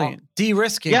withdrawals, brilliant.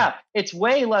 De-risking. Yeah, it's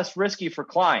way less risky for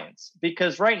clients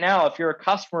because right now, if you're a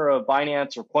customer of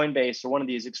Binance or Coinbase or one of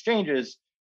these exchanges,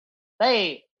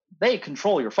 they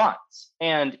control your funds.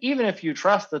 And even if you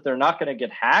trust that they're not going to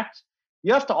get hacked,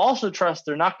 you have to also trust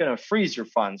they're not going to freeze your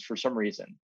funds for some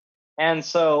reason. And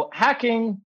so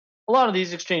hacking, a lot of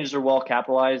these exchanges are well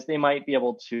capitalized. They might be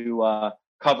able to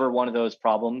cover one of those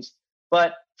problems.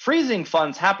 But freezing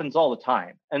funds happens all the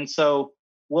time. And so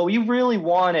what we really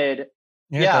wanted,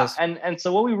 and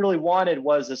so what we really wanted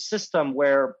was a system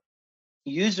where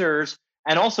users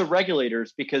and also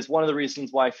regulators, because one of the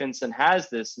reasons why FinCEN has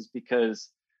this is because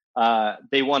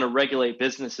they want to regulate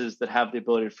businesses that have the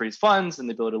ability to freeze funds and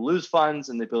the ability to lose funds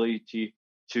and the ability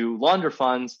to launder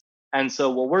funds. And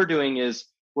so what we're doing is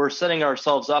we're setting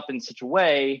ourselves up in such a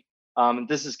way,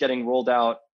 this is getting rolled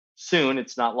out soon,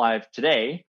 it's not live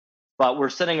today, but we're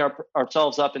setting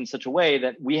ourselves up in such a way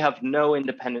that we have no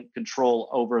independent control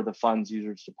over the funds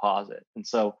users deposit. And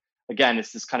so again,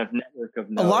 it's this kind of network of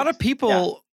nodes. A lot of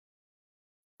people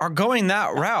are going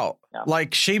that route. Yeah.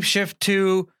 Like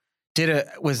Shapeshift2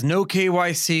 was no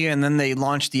KYC, and then they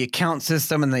launched the account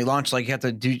system, and they launched like you have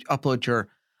to upload your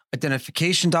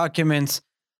identification documents.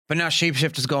 But now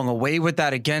Shapeshift is going away with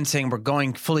that again, saying we're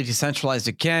going fully decentralized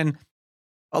again.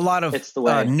 A lot of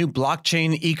new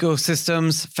blockchain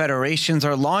ecosystems, federations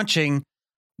are launching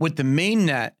with the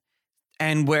mainnet,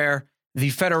 and where the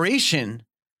federation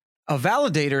of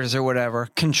validators or whatever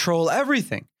control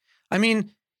everything. I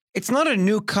mean, it's not a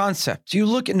new concept. You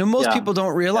look at most people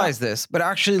don't realize this, but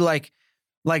actually like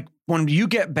when you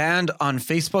get banned on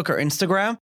Facebook or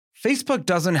Instagram, Facebook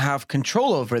doesn't have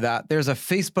control over that. There's a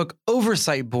Facebook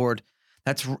oversight board.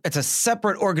 It's a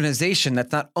separate organization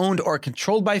that's not owned or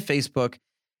controlled by Facebook.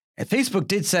 And Facebook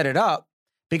did set it up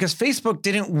because Facebook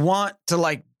didn't want to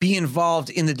like be involved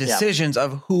in the decisions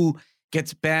of who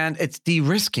gets banned. It's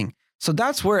de-risking. So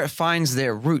that's where it finds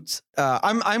their roots.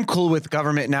 I'm cool with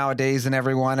government nowadays and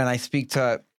everyone. And I speak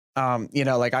to, I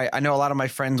know a lot of my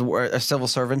friends are civil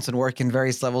servants and work in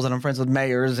various levels, and I'm friends with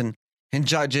mayors and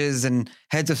judges and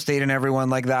heads of state and everyone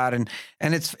like that. And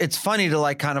it's funny to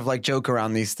like kind of like joke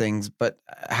around these things, but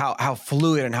how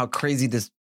fluid and how crazy this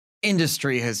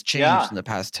industry has changed in the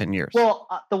past 10 years. Well,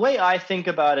 the way I think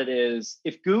about it is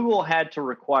if Google had to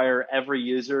require every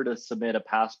user to submit a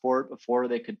passport before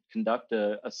they could conduct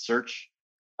a search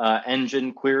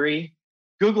engine query,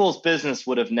 Google's business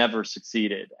would have never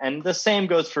succeeded. And the same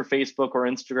goes for Facebook or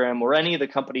Instagram or any of the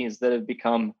companies that have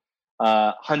become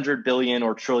 $100 billion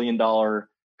or $1 trillion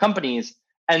companies.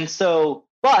 And so,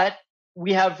 but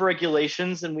we have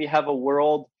regulations and we have a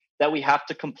world that we have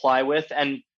to comply with.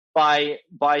 And by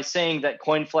saying that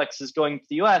CoinFlex is going to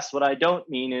the US, what I don't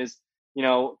mean is,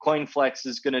 CoinFlex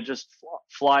is going to just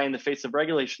fly in the face of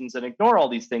regulations and ignore all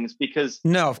these things because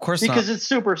no, of course because it's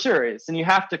super serious and you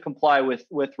have to comply with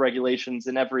regulations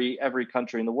in every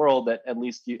country in the world that at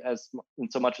least in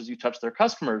so much as you touch their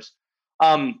customers.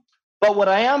 But what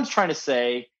I am trying to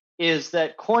say is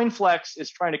that CoinFlex is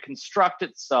trying to construct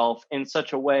itself in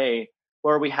such a way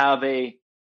where we have a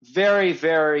very,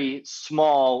 very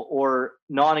small or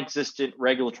non-existent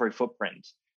regulatory footprint.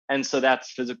 And so that's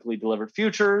physically delivered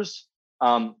futures.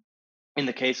 In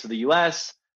the case of the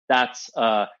US, that's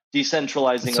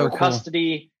decentralizing our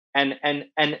custody and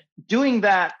doing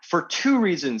that for two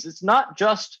reasons. It's not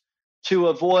just to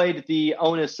avoid the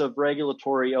onus of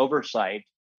regulatory oversight.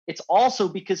 It's also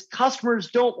because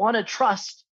customers don't want to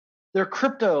trust their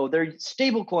crypto, their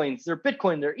stable coins, their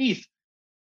Bitcoin, their ETH,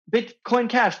 Bitcoin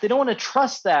Cash. They don't want to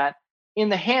trust that in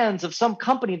the hands of some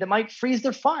company that might freeze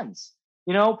their funds.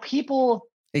 People,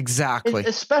 exactly,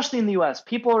 especially in the US,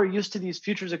 people are used to these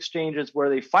futures exchanges where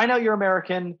they find out you're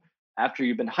American after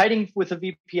you've been hiding with a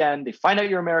VPN. They find out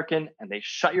you're American and they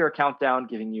shut your account down,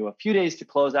 giving you a few days to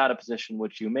close out a position,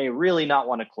 which you may really not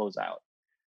want to close out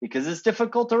because it's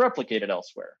difficult to replicate it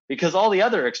elsewhere because all the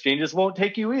other exchanges won't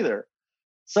take you either.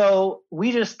 So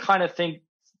we just kind of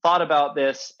thought about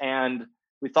this, and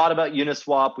we thought about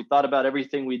Uniswap. We thought about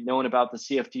everything we'd known about the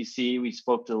CFTC. We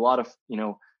spoke to a lot of,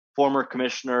 former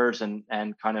commissioners and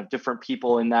kind of different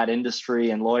people in that industry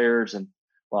and lawyers and,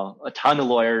 well, a ton of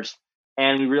lawyers.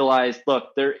 And we realized, look,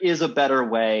 there is a better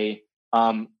way.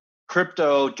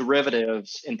 Crypto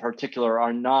derivatives in particular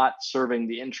are not serving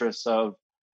the interests of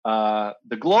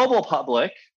the global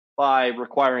public by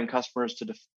requiring customers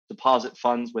to deposit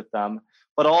funds with them,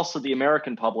 but also the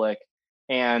American public.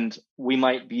 And we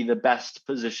might be the best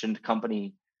positioned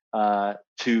company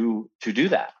to do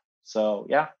that. So,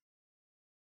 yeah.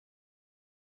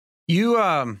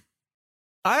 I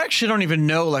actually don't even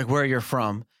know like where you're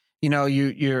from. You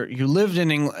lived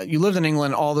in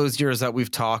England all those years that we've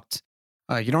talked.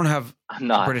 You don't have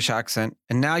a British accent,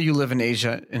 and now you live in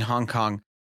Asia, in Hong Kong.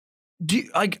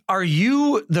 Are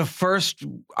you the first?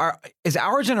 Is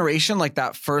our generation like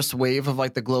that first wave of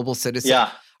like the global citizen?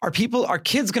 Yeah. Are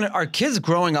kids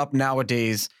growing up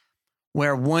nowadays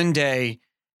where one day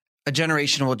a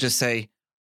generation will just say,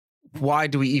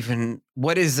 what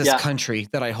is this country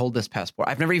that I hold this passport?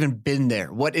 I've never even been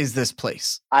there. What is this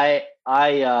place?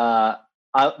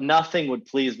 Nothing would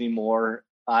please me more.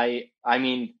 I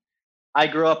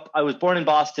was born in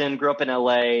Boston, grew up in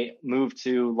LA, moved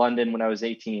to London when I was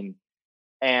 18.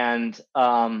 And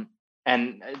the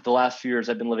last few years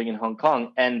I've been living in Hong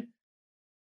Kong. And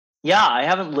Yeah, I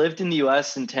haven't lived in the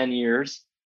US in 10 years.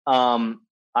 I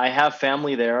have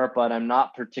family there, but I'm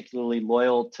not particularly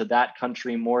loyal to that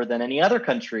country more than any other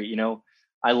country.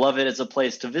 I love it as a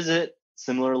place to visit,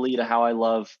 similarly to how I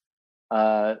love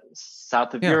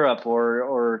south of Yeah. Europe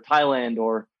or Thailand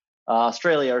or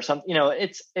Australia or something.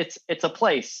 It's a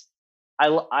place.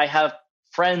 I have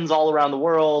friends all around the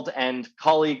world and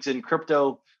colleagues in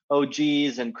crypto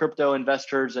OGs and crypto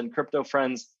investors and crypto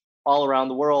friends all around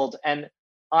the world, and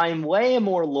I'm way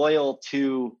more loyal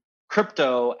to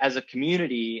crypto as a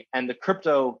community and the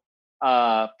crypto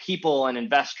people and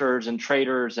investors and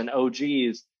traders and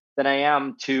OGs than I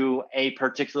am to a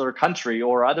particular country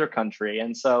or other country.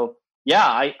 And so, yeah,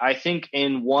 I think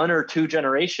in 1 or 2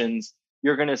 generations,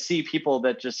 you're going to see people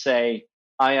that just say,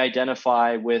 I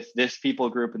identify with this people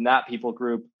group and that people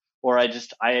group, or I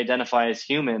identify as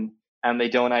human, and they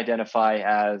don't identify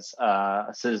as a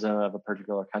citizen of a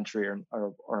particular country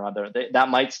or other. That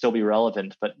might still be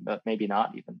relevant, but maybe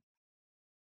not even.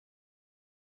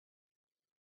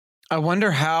 I wonder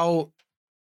how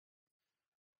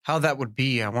that would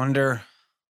be. I wonder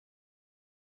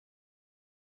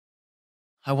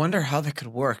how that could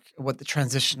work, what the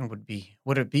transition would be.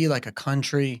 Would it be like a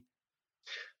country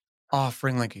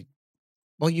offering like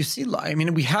well, you see, I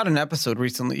mean, we had an episode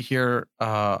recently here,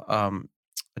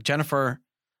 Jennifer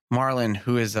Marlin,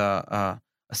 who is a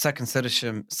second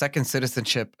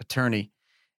citizenship attorney.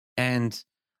 And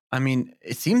I mean,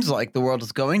 it seems like the world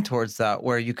is going towards that,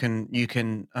 where you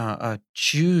can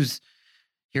choose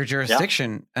your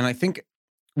jurisdiction. And I think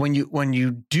when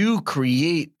you do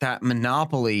create that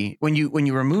monopoly, when you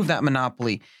remove that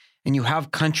monopoly, and you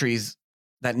have countries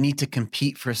that need to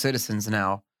compete for citizens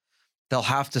now, they'll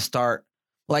have to start.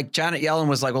 Like Janet Yellen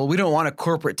was like, well, we don't want a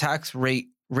corporate tax rate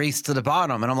race to the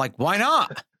bottom. And I'm like, why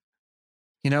not?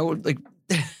 Like,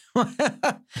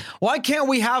 why can't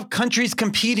we have countries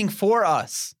competing for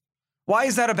us? Why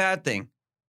is that a bad thing?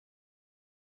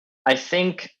 I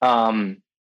think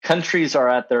countries are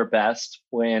at their best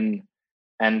when,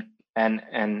 and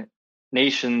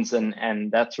nations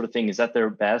and that sort of thing is at their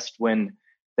best when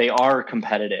they are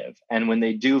competitive, and when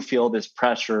they do feel this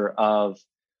pressure of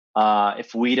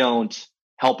if we don't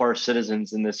help our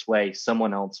citizens in this way,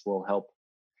 someone else will help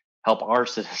our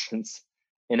citizens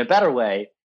in a better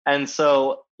way. And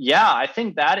so, yeah, I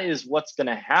think that is what's going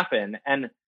to happen.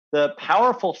 And the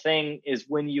powerful thing is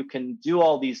when you can do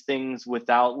all these things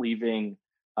without leaving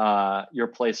your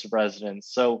place of residence.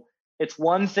 So it's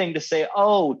one thing to say,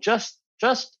 oh, just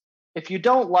if you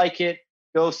don't like it,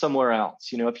 go somewhere else.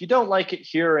 If you don't like it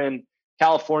here in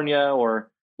California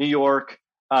or New York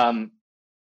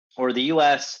or the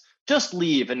US, just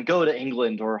leave and go to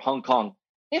England or Hong Kong.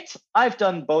 I've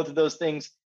done both of those things.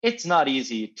 It's not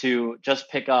easy to just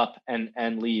pick up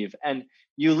and leave. And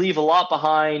you leave a lot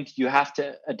behind. You have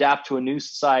to adapt to a new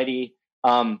society.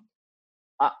 I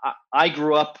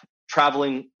grew up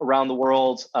traveling around the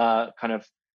world,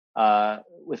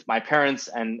 with my parents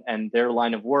and their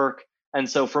line of work. And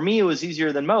so for me, it was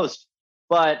easier than most.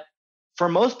 But for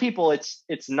most people,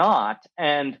 it's not.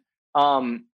 And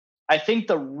I think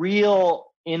the real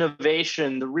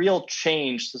innovation, the real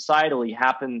change societally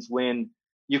happens when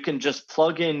you can just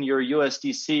plug in your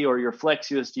USDC or your Flex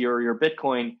USD or your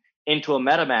Bitcoin into a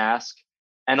MetaMask,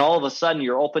 and all of a sudden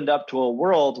you're opened up to a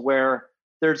world where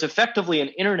there's effectively an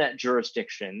internet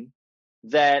jurisdiction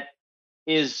that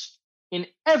is in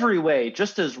every way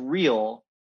just as real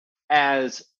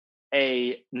as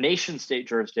a nation state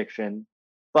jurisdiction,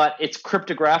 but it's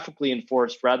cryptographically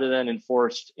enforced rather than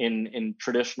enforced in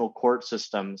traditional court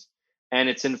systems. And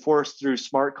it's enforced through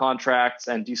smart contracts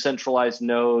and decentralized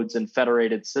nodes and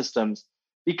federated systems.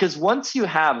 Because once you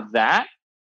have that,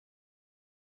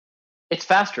 it's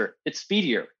faster, it's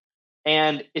speedier,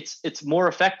 and it's more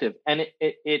effective. And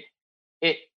it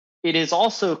is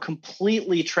also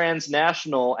completely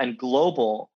transnational and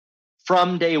global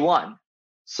from day one.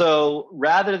 So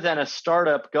rather than a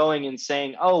startup going and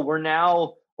saying, oh, we're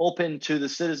now open to the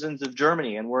citizens of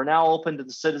Germany and we're now open to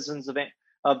the citizens of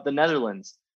the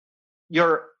Netherlands,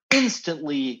 you're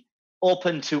instantly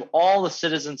open to all the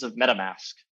citizens of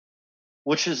MetaMask,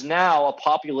 which is now a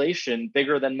population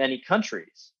bigger than many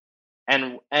countries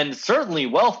and certainly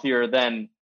wealthier than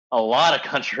a lot of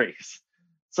countries.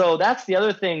 So that's the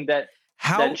other thing that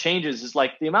changes is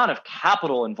like the amount of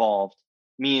capital involved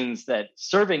means that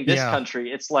serving this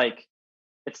country, it's like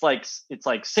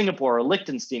Singapore or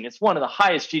Liechtenstein. It's one of the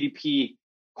highest GDP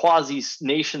quasi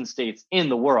nation states in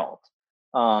the world.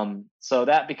 So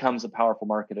that becomes a powerful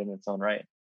market in its own right.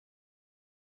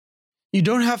 You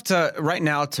don't have to right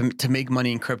now to make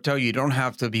money in crypto. You don't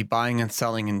have to be buying and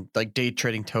selling and like day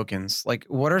trading tokens. Like,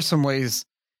 what are some ways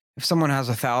if someone has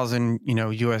 1,000,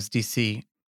 USDC,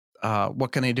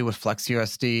 what can they do with Flex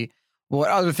USD?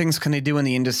 What other things can they do in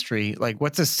the industry? Like,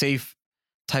 what's a safe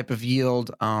type of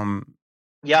yield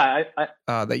Yeah,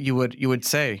 that you would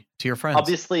say to your friends?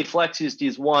 Obviously, FlexUSD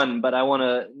is one, but I want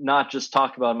to not just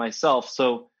talk about myself.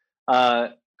 So,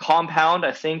 Compound,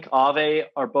 I think, Aave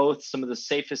are both some of the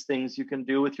safest things you can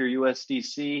do with your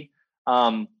USDC.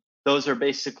 Those are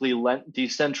basically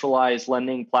decentralized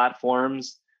lending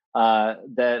platforms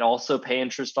that also pay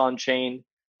interest on chain.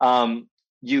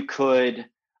 You could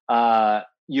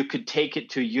take it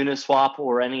to Uniswap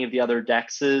or any of the other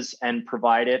DEXs and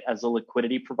provide it as a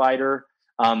liquidity provider.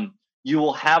 You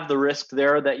will have the risk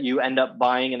there that you end up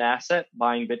buying an asset,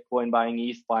 buying Bitcoin, buying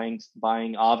ETH, buying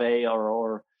Aave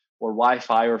or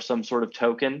Wi-Fi or some sort of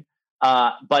token,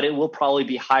 but it will probably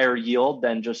be higher yield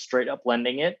than just straight up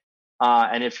lending it.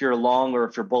 And if you're long or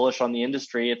if you're bullish on the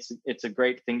industry, it's a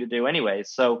great thing to do anyway.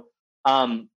 So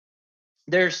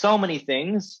there's so many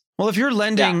things. Well, if you're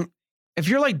lending, if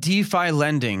you're like DeFi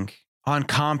lending on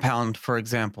Compound, for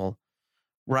example,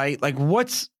 right? Like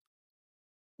what's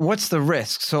the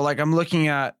risk? So like I'm looking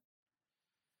at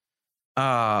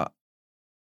the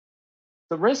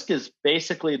risk is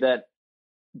basically that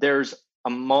there's a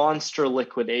monster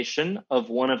liquidation of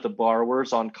one of the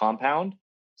borrowers on Compound.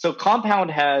 So Compound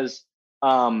has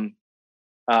over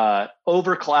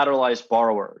collateralized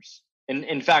borrowers.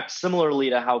 In fact,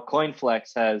 similarly to how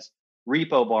CoinFlex has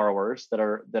repo borrowers that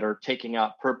are taking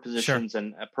out perp positions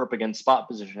and perp against spot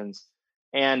positions.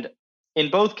 And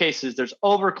in both cases, there's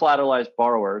over collateralized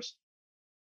borrowers,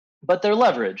 but they're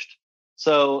leveraged.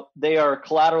 So they are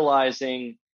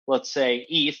collateralizing, let's say,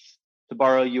 ETH to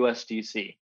borrow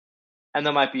USDC. And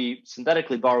they might be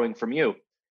synthetically borrowing from you.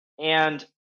 And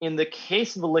in the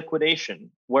case of a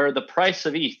liquidation where the price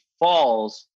of ETH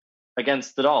falls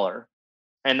against the dollar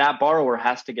and that borrower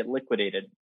has to get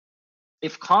liquidated,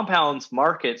 if Compound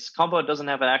doesn't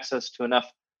have access to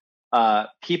enough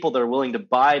people that are willing to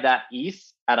buy that ETH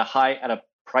at a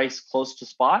price close to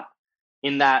spot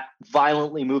in that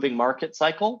violently moving market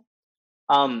cycle,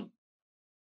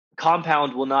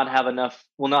 Compound will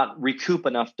not recoup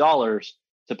enough dollars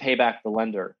to pay back the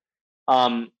lender.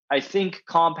 I think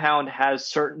Compound has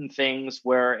certain things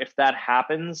where if that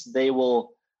happens, they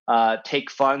will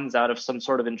take funds out of some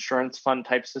sort of insurance fund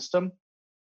type system.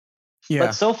 Yeah.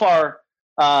 But so far,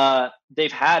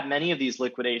 they've had many of these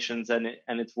liquidations and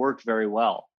it's worked very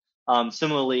well.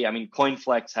 Similarly, I mean,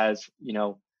 CoinFlex has,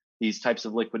 these types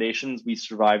of liquidations. We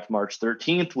survived March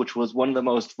 13th, which was one of the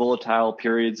most volatile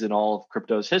periods in all of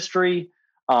crypto's history.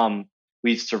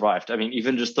 We've survived. I mean,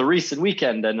 even just the recent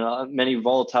weekend and many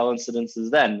volatile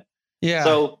incidences then. Yeah.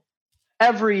 So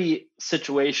every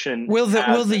situation will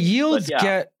the yields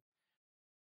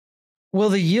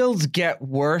get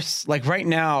worse? Like right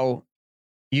now,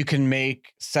 you can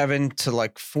make 7 to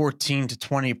like 14 to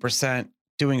 20%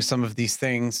 doing some of these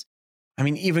things. I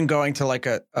mean, even going to like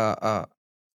the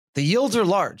yields are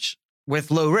large with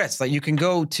low risk. Like you can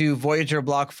go to Voyager,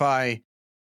 BlockFi,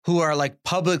 who are like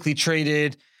publicly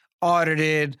traded,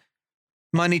 audited,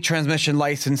 money transmission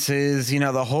licenses,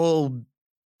 the whole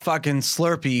fucking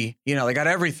Slurpee, they got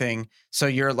everything. So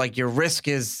your risk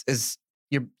it's the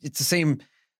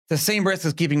same risk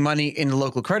as keeping money in the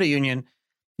local credit union.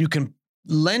 You can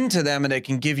lend to them and they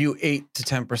can give you 8 to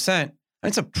 10%.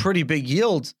 That's a pretty big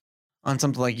yield on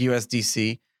something like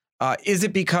USDC. Is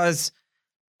it because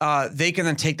they can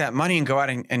then take that money and go out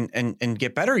and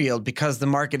get better yield because the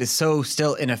market is so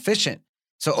still inefficient?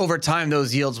 So over time,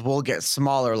 those yields will get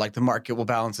smaller, like the market will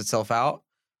balance itself out?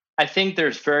 I think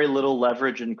there's very little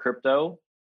leverage in crypto.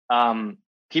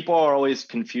 People are always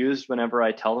confused whenever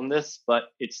I tell them this, but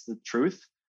it's the truth.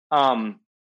 And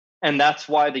that's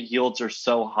why the yields are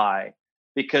so high,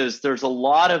 because there's a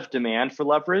lot of demand for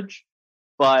leverage,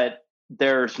 but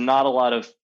there's not a lot of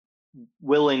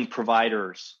willing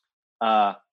providers.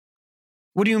 What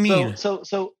do you mean?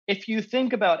 So if you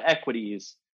think about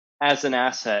equities as an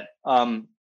asset,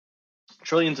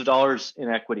 trillions of dollars in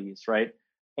equities, right?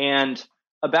 And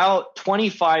about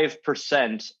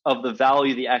 25% of the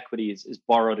value of the equities is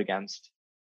borrowed against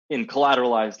in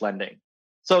collateralized lending.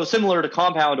 So similar to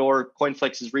Compound or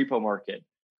CoinFlex's repo market,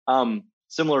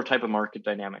 similar type of market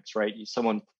dynamics, right?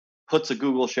 Someone puts a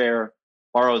Google share,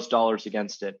 borrows dollars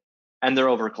against it, and they're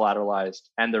over collateralized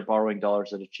and they're borrowing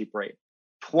dollars at a cheap rate.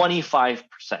 25%.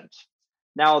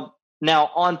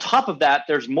 Now on top of that,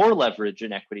 there's more leverage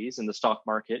in equities in the stock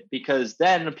market because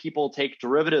then people take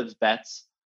derivatives bets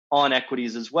on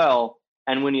equities as well.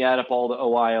 And when you add up all the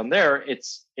OI on there,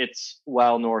 it's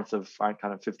well north of kind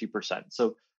of 50%.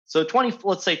 So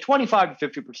let's say 25 to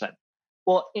 50%.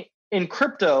 Well, in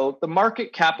crypto, the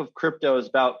market cap of crypto is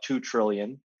about 2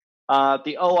 trillion.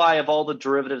 The OI of all the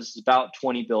derivatives is about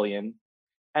 20 billion.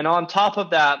 And on top of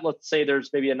that, let's say there's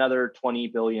maybe another 20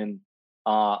 billion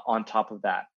on top of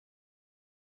that.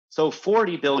 So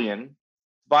 40 billion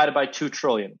divided by 2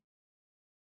 trillion.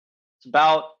 It's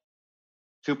about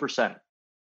 2%.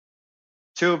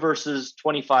 2 versus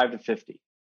 25 to 50.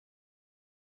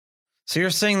 So you're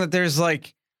saying that there's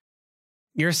like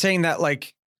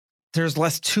there's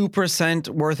less 2%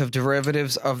 worth of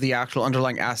derivatives of the actual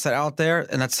underlying asset out there,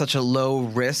 and that's such a low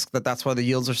risk that's why the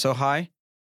yields are so high?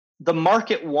 The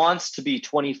market wants to be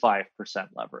 25%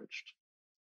 leveraged,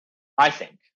 I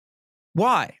think.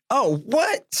 Why? Oh,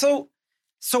 what? So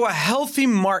a healthy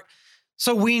market.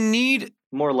 So we need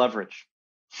more leverage.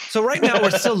 So right now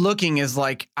we're still looking is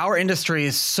like our industry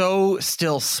is so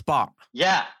still spot.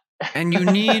 Yeah. And you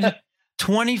need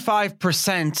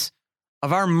 25%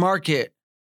 of our market.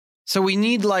 So we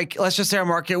need, like, let's just say our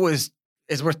market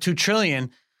is worth 2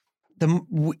 trillion.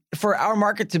 For our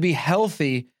market to be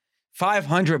healthy,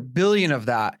 500 billion of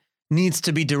that needs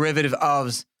to be derivative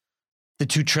of the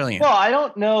 2 trillion. Well, I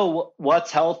don't know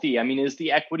what's healthy. I mean, is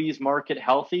the equities market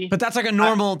healthy? But that's like a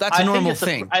normal,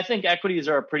 thing. I think equities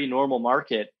are a pretty normal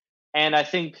market. And I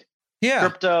think yeah.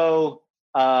 crypto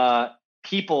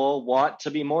people want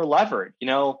to be more levered. You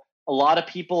know, a lot of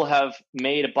people have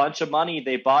made a bunch of money.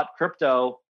 They bought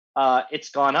crypto. It's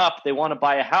gone up. They want to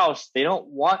buy a house. They don't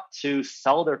want to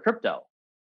sell their crypto.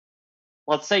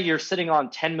 Let's say you're sitting on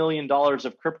 $10 million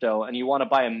of crypto and you want to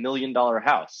buy $1 million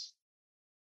house.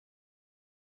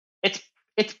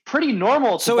 It's pretty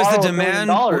normal to borrow $1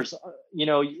 million, you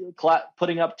know,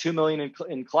 putting up $2 million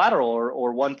in collateral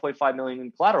or $1.5 million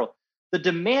in collateral. The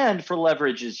demand for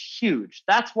leverage is huge.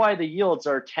 That's why the yields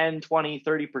are 10, 20,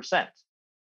 30%.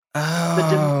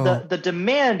 Oh. The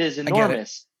demand is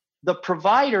enormous. The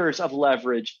providers of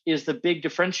leverage is the big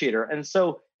differentiator. And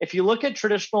so if you look at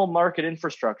traditional market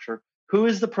infrastructure, who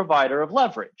is the provider of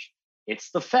leverage? It's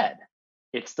the Fed.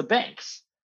 It's the banks.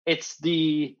 It's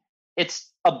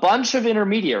a bunch of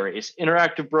intermediaries,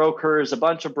 Interactive Brokers, a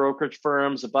bunch of brokerage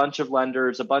firms, a bunch of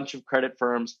lenders, a bunch of credit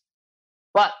firms,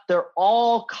 but they're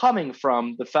all coming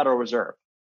from the Federal Reserve.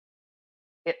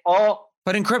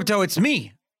 But in crypto, it's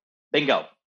me. Bingo.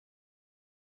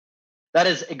 That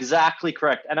is exactly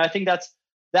correct. And I think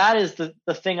that is the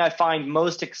thing I find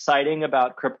most exciting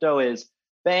about crypto is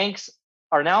banks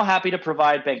are now happy to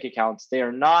provide bank accounts. They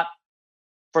are not,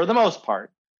 for the most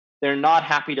part, they're not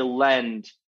happy to lend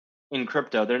in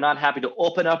crypto. They're not happy to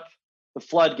open up the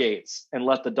floodgates and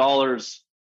let the dollars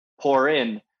pour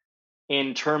in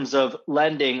terms of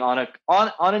lending on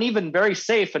an even very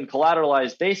safe and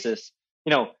collateralized basis.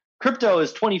 You know, crypto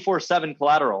is 24/7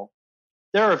 collateral.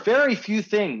 There are very few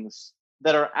things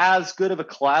that are as good of a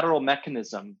collateral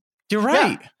mechanism. You're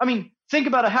right. Yeah. I mean, think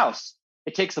about a house.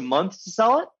 It takes a month to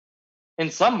sell it. In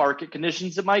some market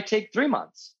conditions, it might take 3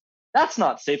 months. That's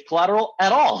not safe collateral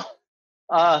at all.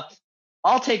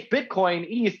 I'll take Bitcoin,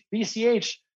 ETH,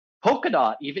 BCH,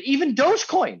 Polkadot, even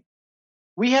Dogecoin.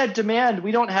 We had demand.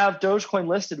 We don't have Dogecoin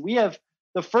listed. We have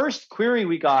the first query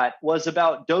we got was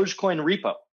about Dogecoin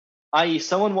repo, i.e.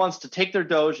 someone wants to take their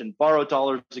Doge and borrow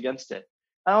dollars against it.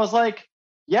 And I was like,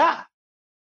 yeah,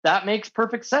 that makes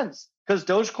perfect sense because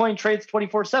Dogecoin trades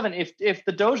 24/7. If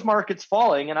the Doge market's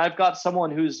falling and I've got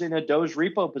someone who's in a Doge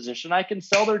repo position, I can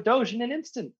sell their Doge in an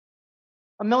instant.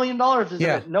 $1 million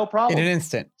is no problem. In an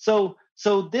instant. So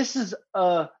this is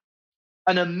an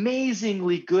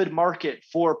amazingly good market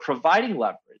for providing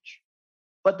leverage.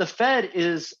 But the Fed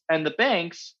and the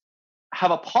banks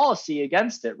have a policy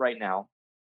against it right now.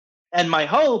 And my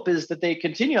hope is that they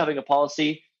continue having a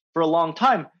policy for a long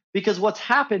time because what's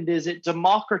happened is it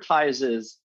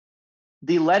democratizes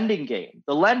the lending game.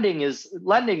 Lending is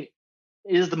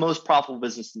the most profitable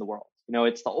business in the world. You know,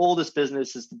 it's the oldest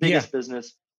business, it's the biggest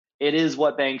business. It is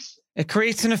what banks. It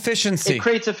creates an efficiency. It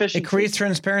creates efficiency. It creates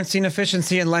transparency and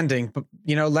efficiency in lending. But,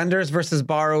 you know, lenders versus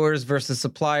borrowers versus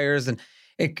suppliers, and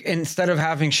instead of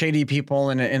having shady people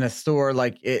in a store,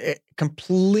 like it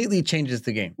completely changes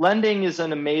the game. Lending is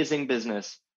an amazing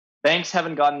business. Banks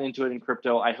haven't gotten into it in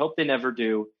crypto. I hope they never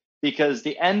do, because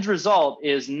the end result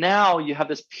is now you have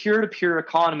this peer-to-peer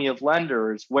economy of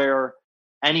lenders where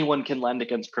anyone can lend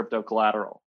against crypto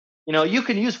collateral. You know, you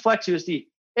can use FlexUSD.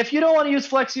 If you don't want to use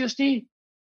FlexUSD,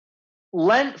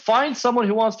 find someone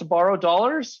who wants to borrow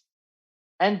dollars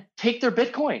and take their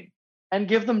Bitcoin and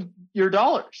give them your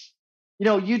dollars. You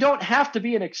know, you don't have to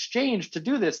be an exchange to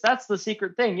do this. That's the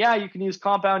secret thing. Yeah, you can use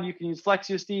Compound, you can use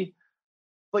FlexUSD,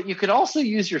 but you could also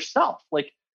use yourself.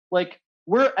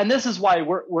 And this is why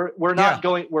we're not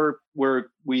going where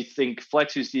we think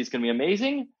FlexUSD is going to be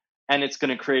amazing. and it's going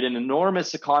to create an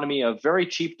enormous economy of very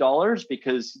cheap dollars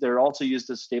because they're also used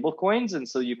as stable coins. And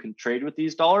so you can trade with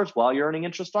these dollars while you're earning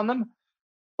interest on them.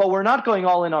 But we're not going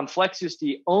all in on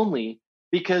FlexUSD only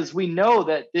because we know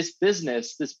that this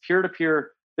business, this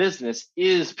peer-to-peer business,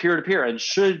 is peer-to-peer and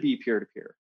should be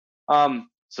peer-to-peer.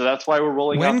 So that's why we're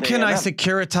rolling out. When can I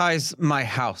securitize my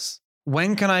house?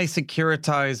 When can I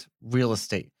securitize real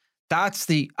estate? I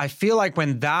feel like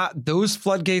when those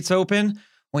floodgates open,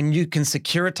 when you can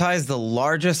securitize the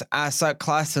largest asset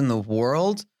class in the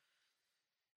world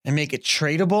and make it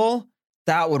tradable,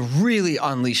 that would really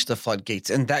unleash the floodgates,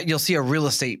 and that you'll see a real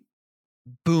estate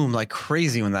boom like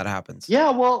crazy when that happens. Yeah,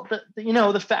 well,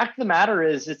 the fact of the matter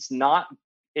is it's not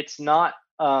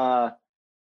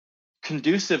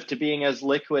conducive to being as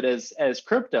liquid as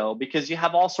crypto, because you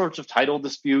have all sorts of title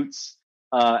disputes.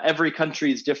 Every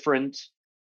country is different.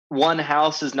 One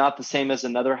house is not the same as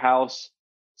another house.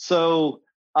 So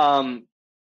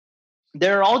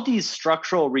there are all these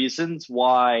structural reasons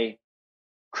why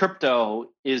crypto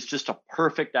is just a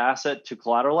perfect asset to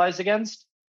collateralize against.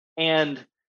 And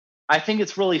I think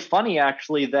it's really funny,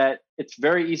 actually, that it's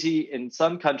very easy in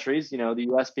some countries, the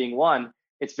US being one,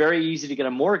 it's very easy to get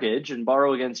a mortgage and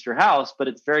borrow against your house, but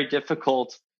it's very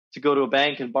difficult to go to a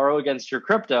bank and borrow against your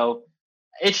crypto.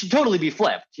 It should totally be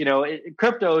flipped.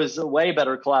 Crypto is a way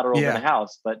better collateral than a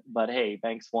house, but hey,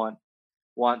 banks want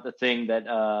the thing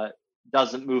that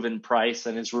doesn't move in price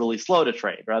and is really slow to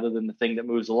trade, rather than the thing that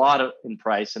moves a lot in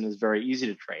price and is very easy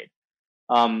to trade.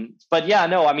 But yeah,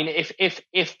 no, I mean,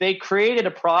 if they created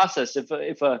a process,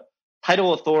 if a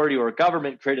title authority or a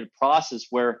government created a process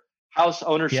where house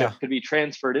ownership could be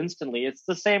transferred instantly, it's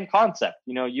the same concept.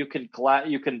 You can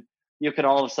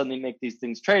all of a sudden make these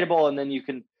things tradable, and then you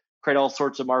can create all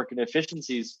sorts of market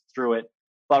efficiencies through it.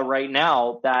 But right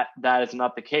now, that is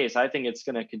not the case. I think it's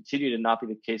going to continue to not be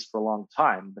the case for a long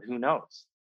time, but who knows?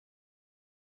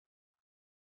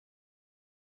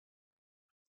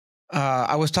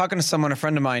 I was talking to a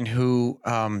friend of mine who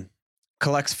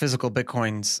collects physical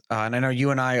Bitcoins. And I know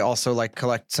you and I also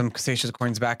collect some Casascius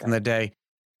coins back in the day.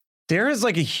 There's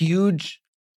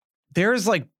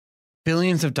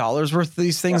billions of dollars worth of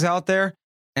these things out there.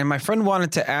 And my friend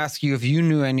wanted to ask you if you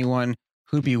knew anyone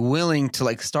who'd be willing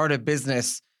to start a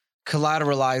business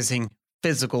collateralizing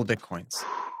physical Bitcoins.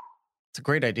 It's a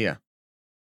great idea.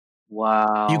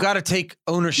 Wow. You got to take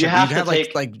ownership. You have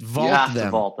to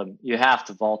vault them. You have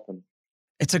to vault them.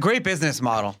 It's a great business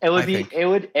model. It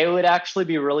would actually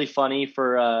be really funny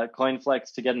for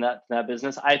CoinFlex to get in that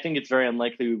business. I think it's very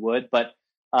unlikely we would, but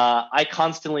I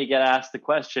constantly get asked the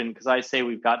question because I say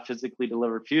we've got physically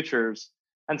delivered futures,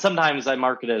 and sometimes I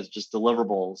mark it as just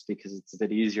deliverables because it's a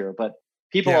bit easier, but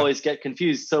people always get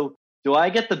confused. So do I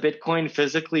get the Bitcoin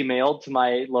physically mailed to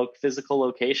my physical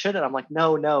location? And I'm like,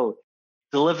 no.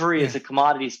 Delivery is a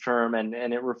commodities term, and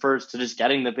it refers to just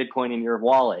getting the Bitcoin in your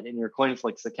wallet, in your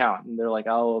CoinFlex account. And they're like,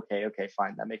 oh, okay,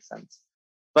 fine, that makes sense.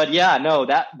 But yeah, no,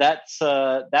 that's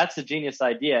a genius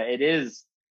idea. It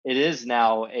is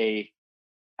now a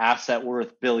asset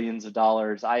worth billions of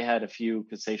dollars. I had a few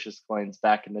Casascius coins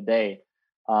back in the day.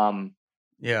 I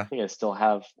think I still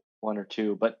have one or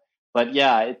two, but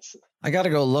yeah, I got to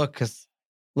go look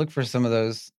for some of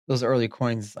those early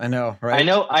coins. I know, right?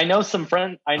 I know some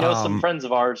friends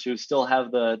of ours who still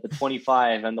have the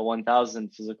 25 and the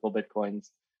 1000 physical Bitcoins.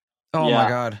 Oh my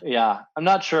God. Yeah. I'm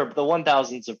not sure, but the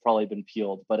 1000s have probably been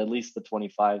peeled, but at least the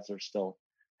 25s are still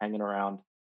hanging around.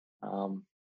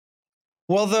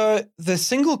 Well, the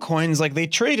single coins, they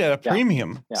trade at a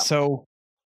premium. Yeah. So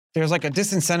there's a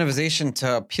disincentivization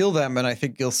to peel them. And I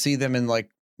think you'll see them in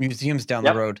museums down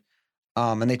the road.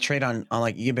 And they trade on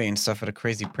eBay and stuff at a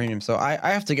crazy premium. So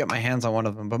I have to get my hands on one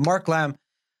of them. But Mark Lamb,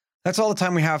 that's all the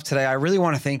time we have today. I really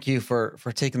want to thank you for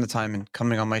taking the time and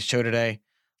coming on my show today.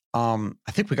 I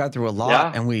think we got through a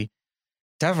lot, and we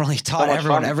definitely taught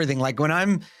everyone everything. When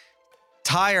I'm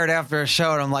tired after a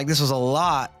show and I'm like, this was a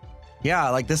lot.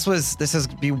 Yeah, this has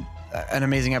been an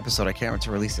amazing episode. I can't wait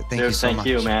to release it. Thank you so much. Thank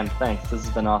you, man. Thanks. This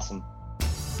has been awesome.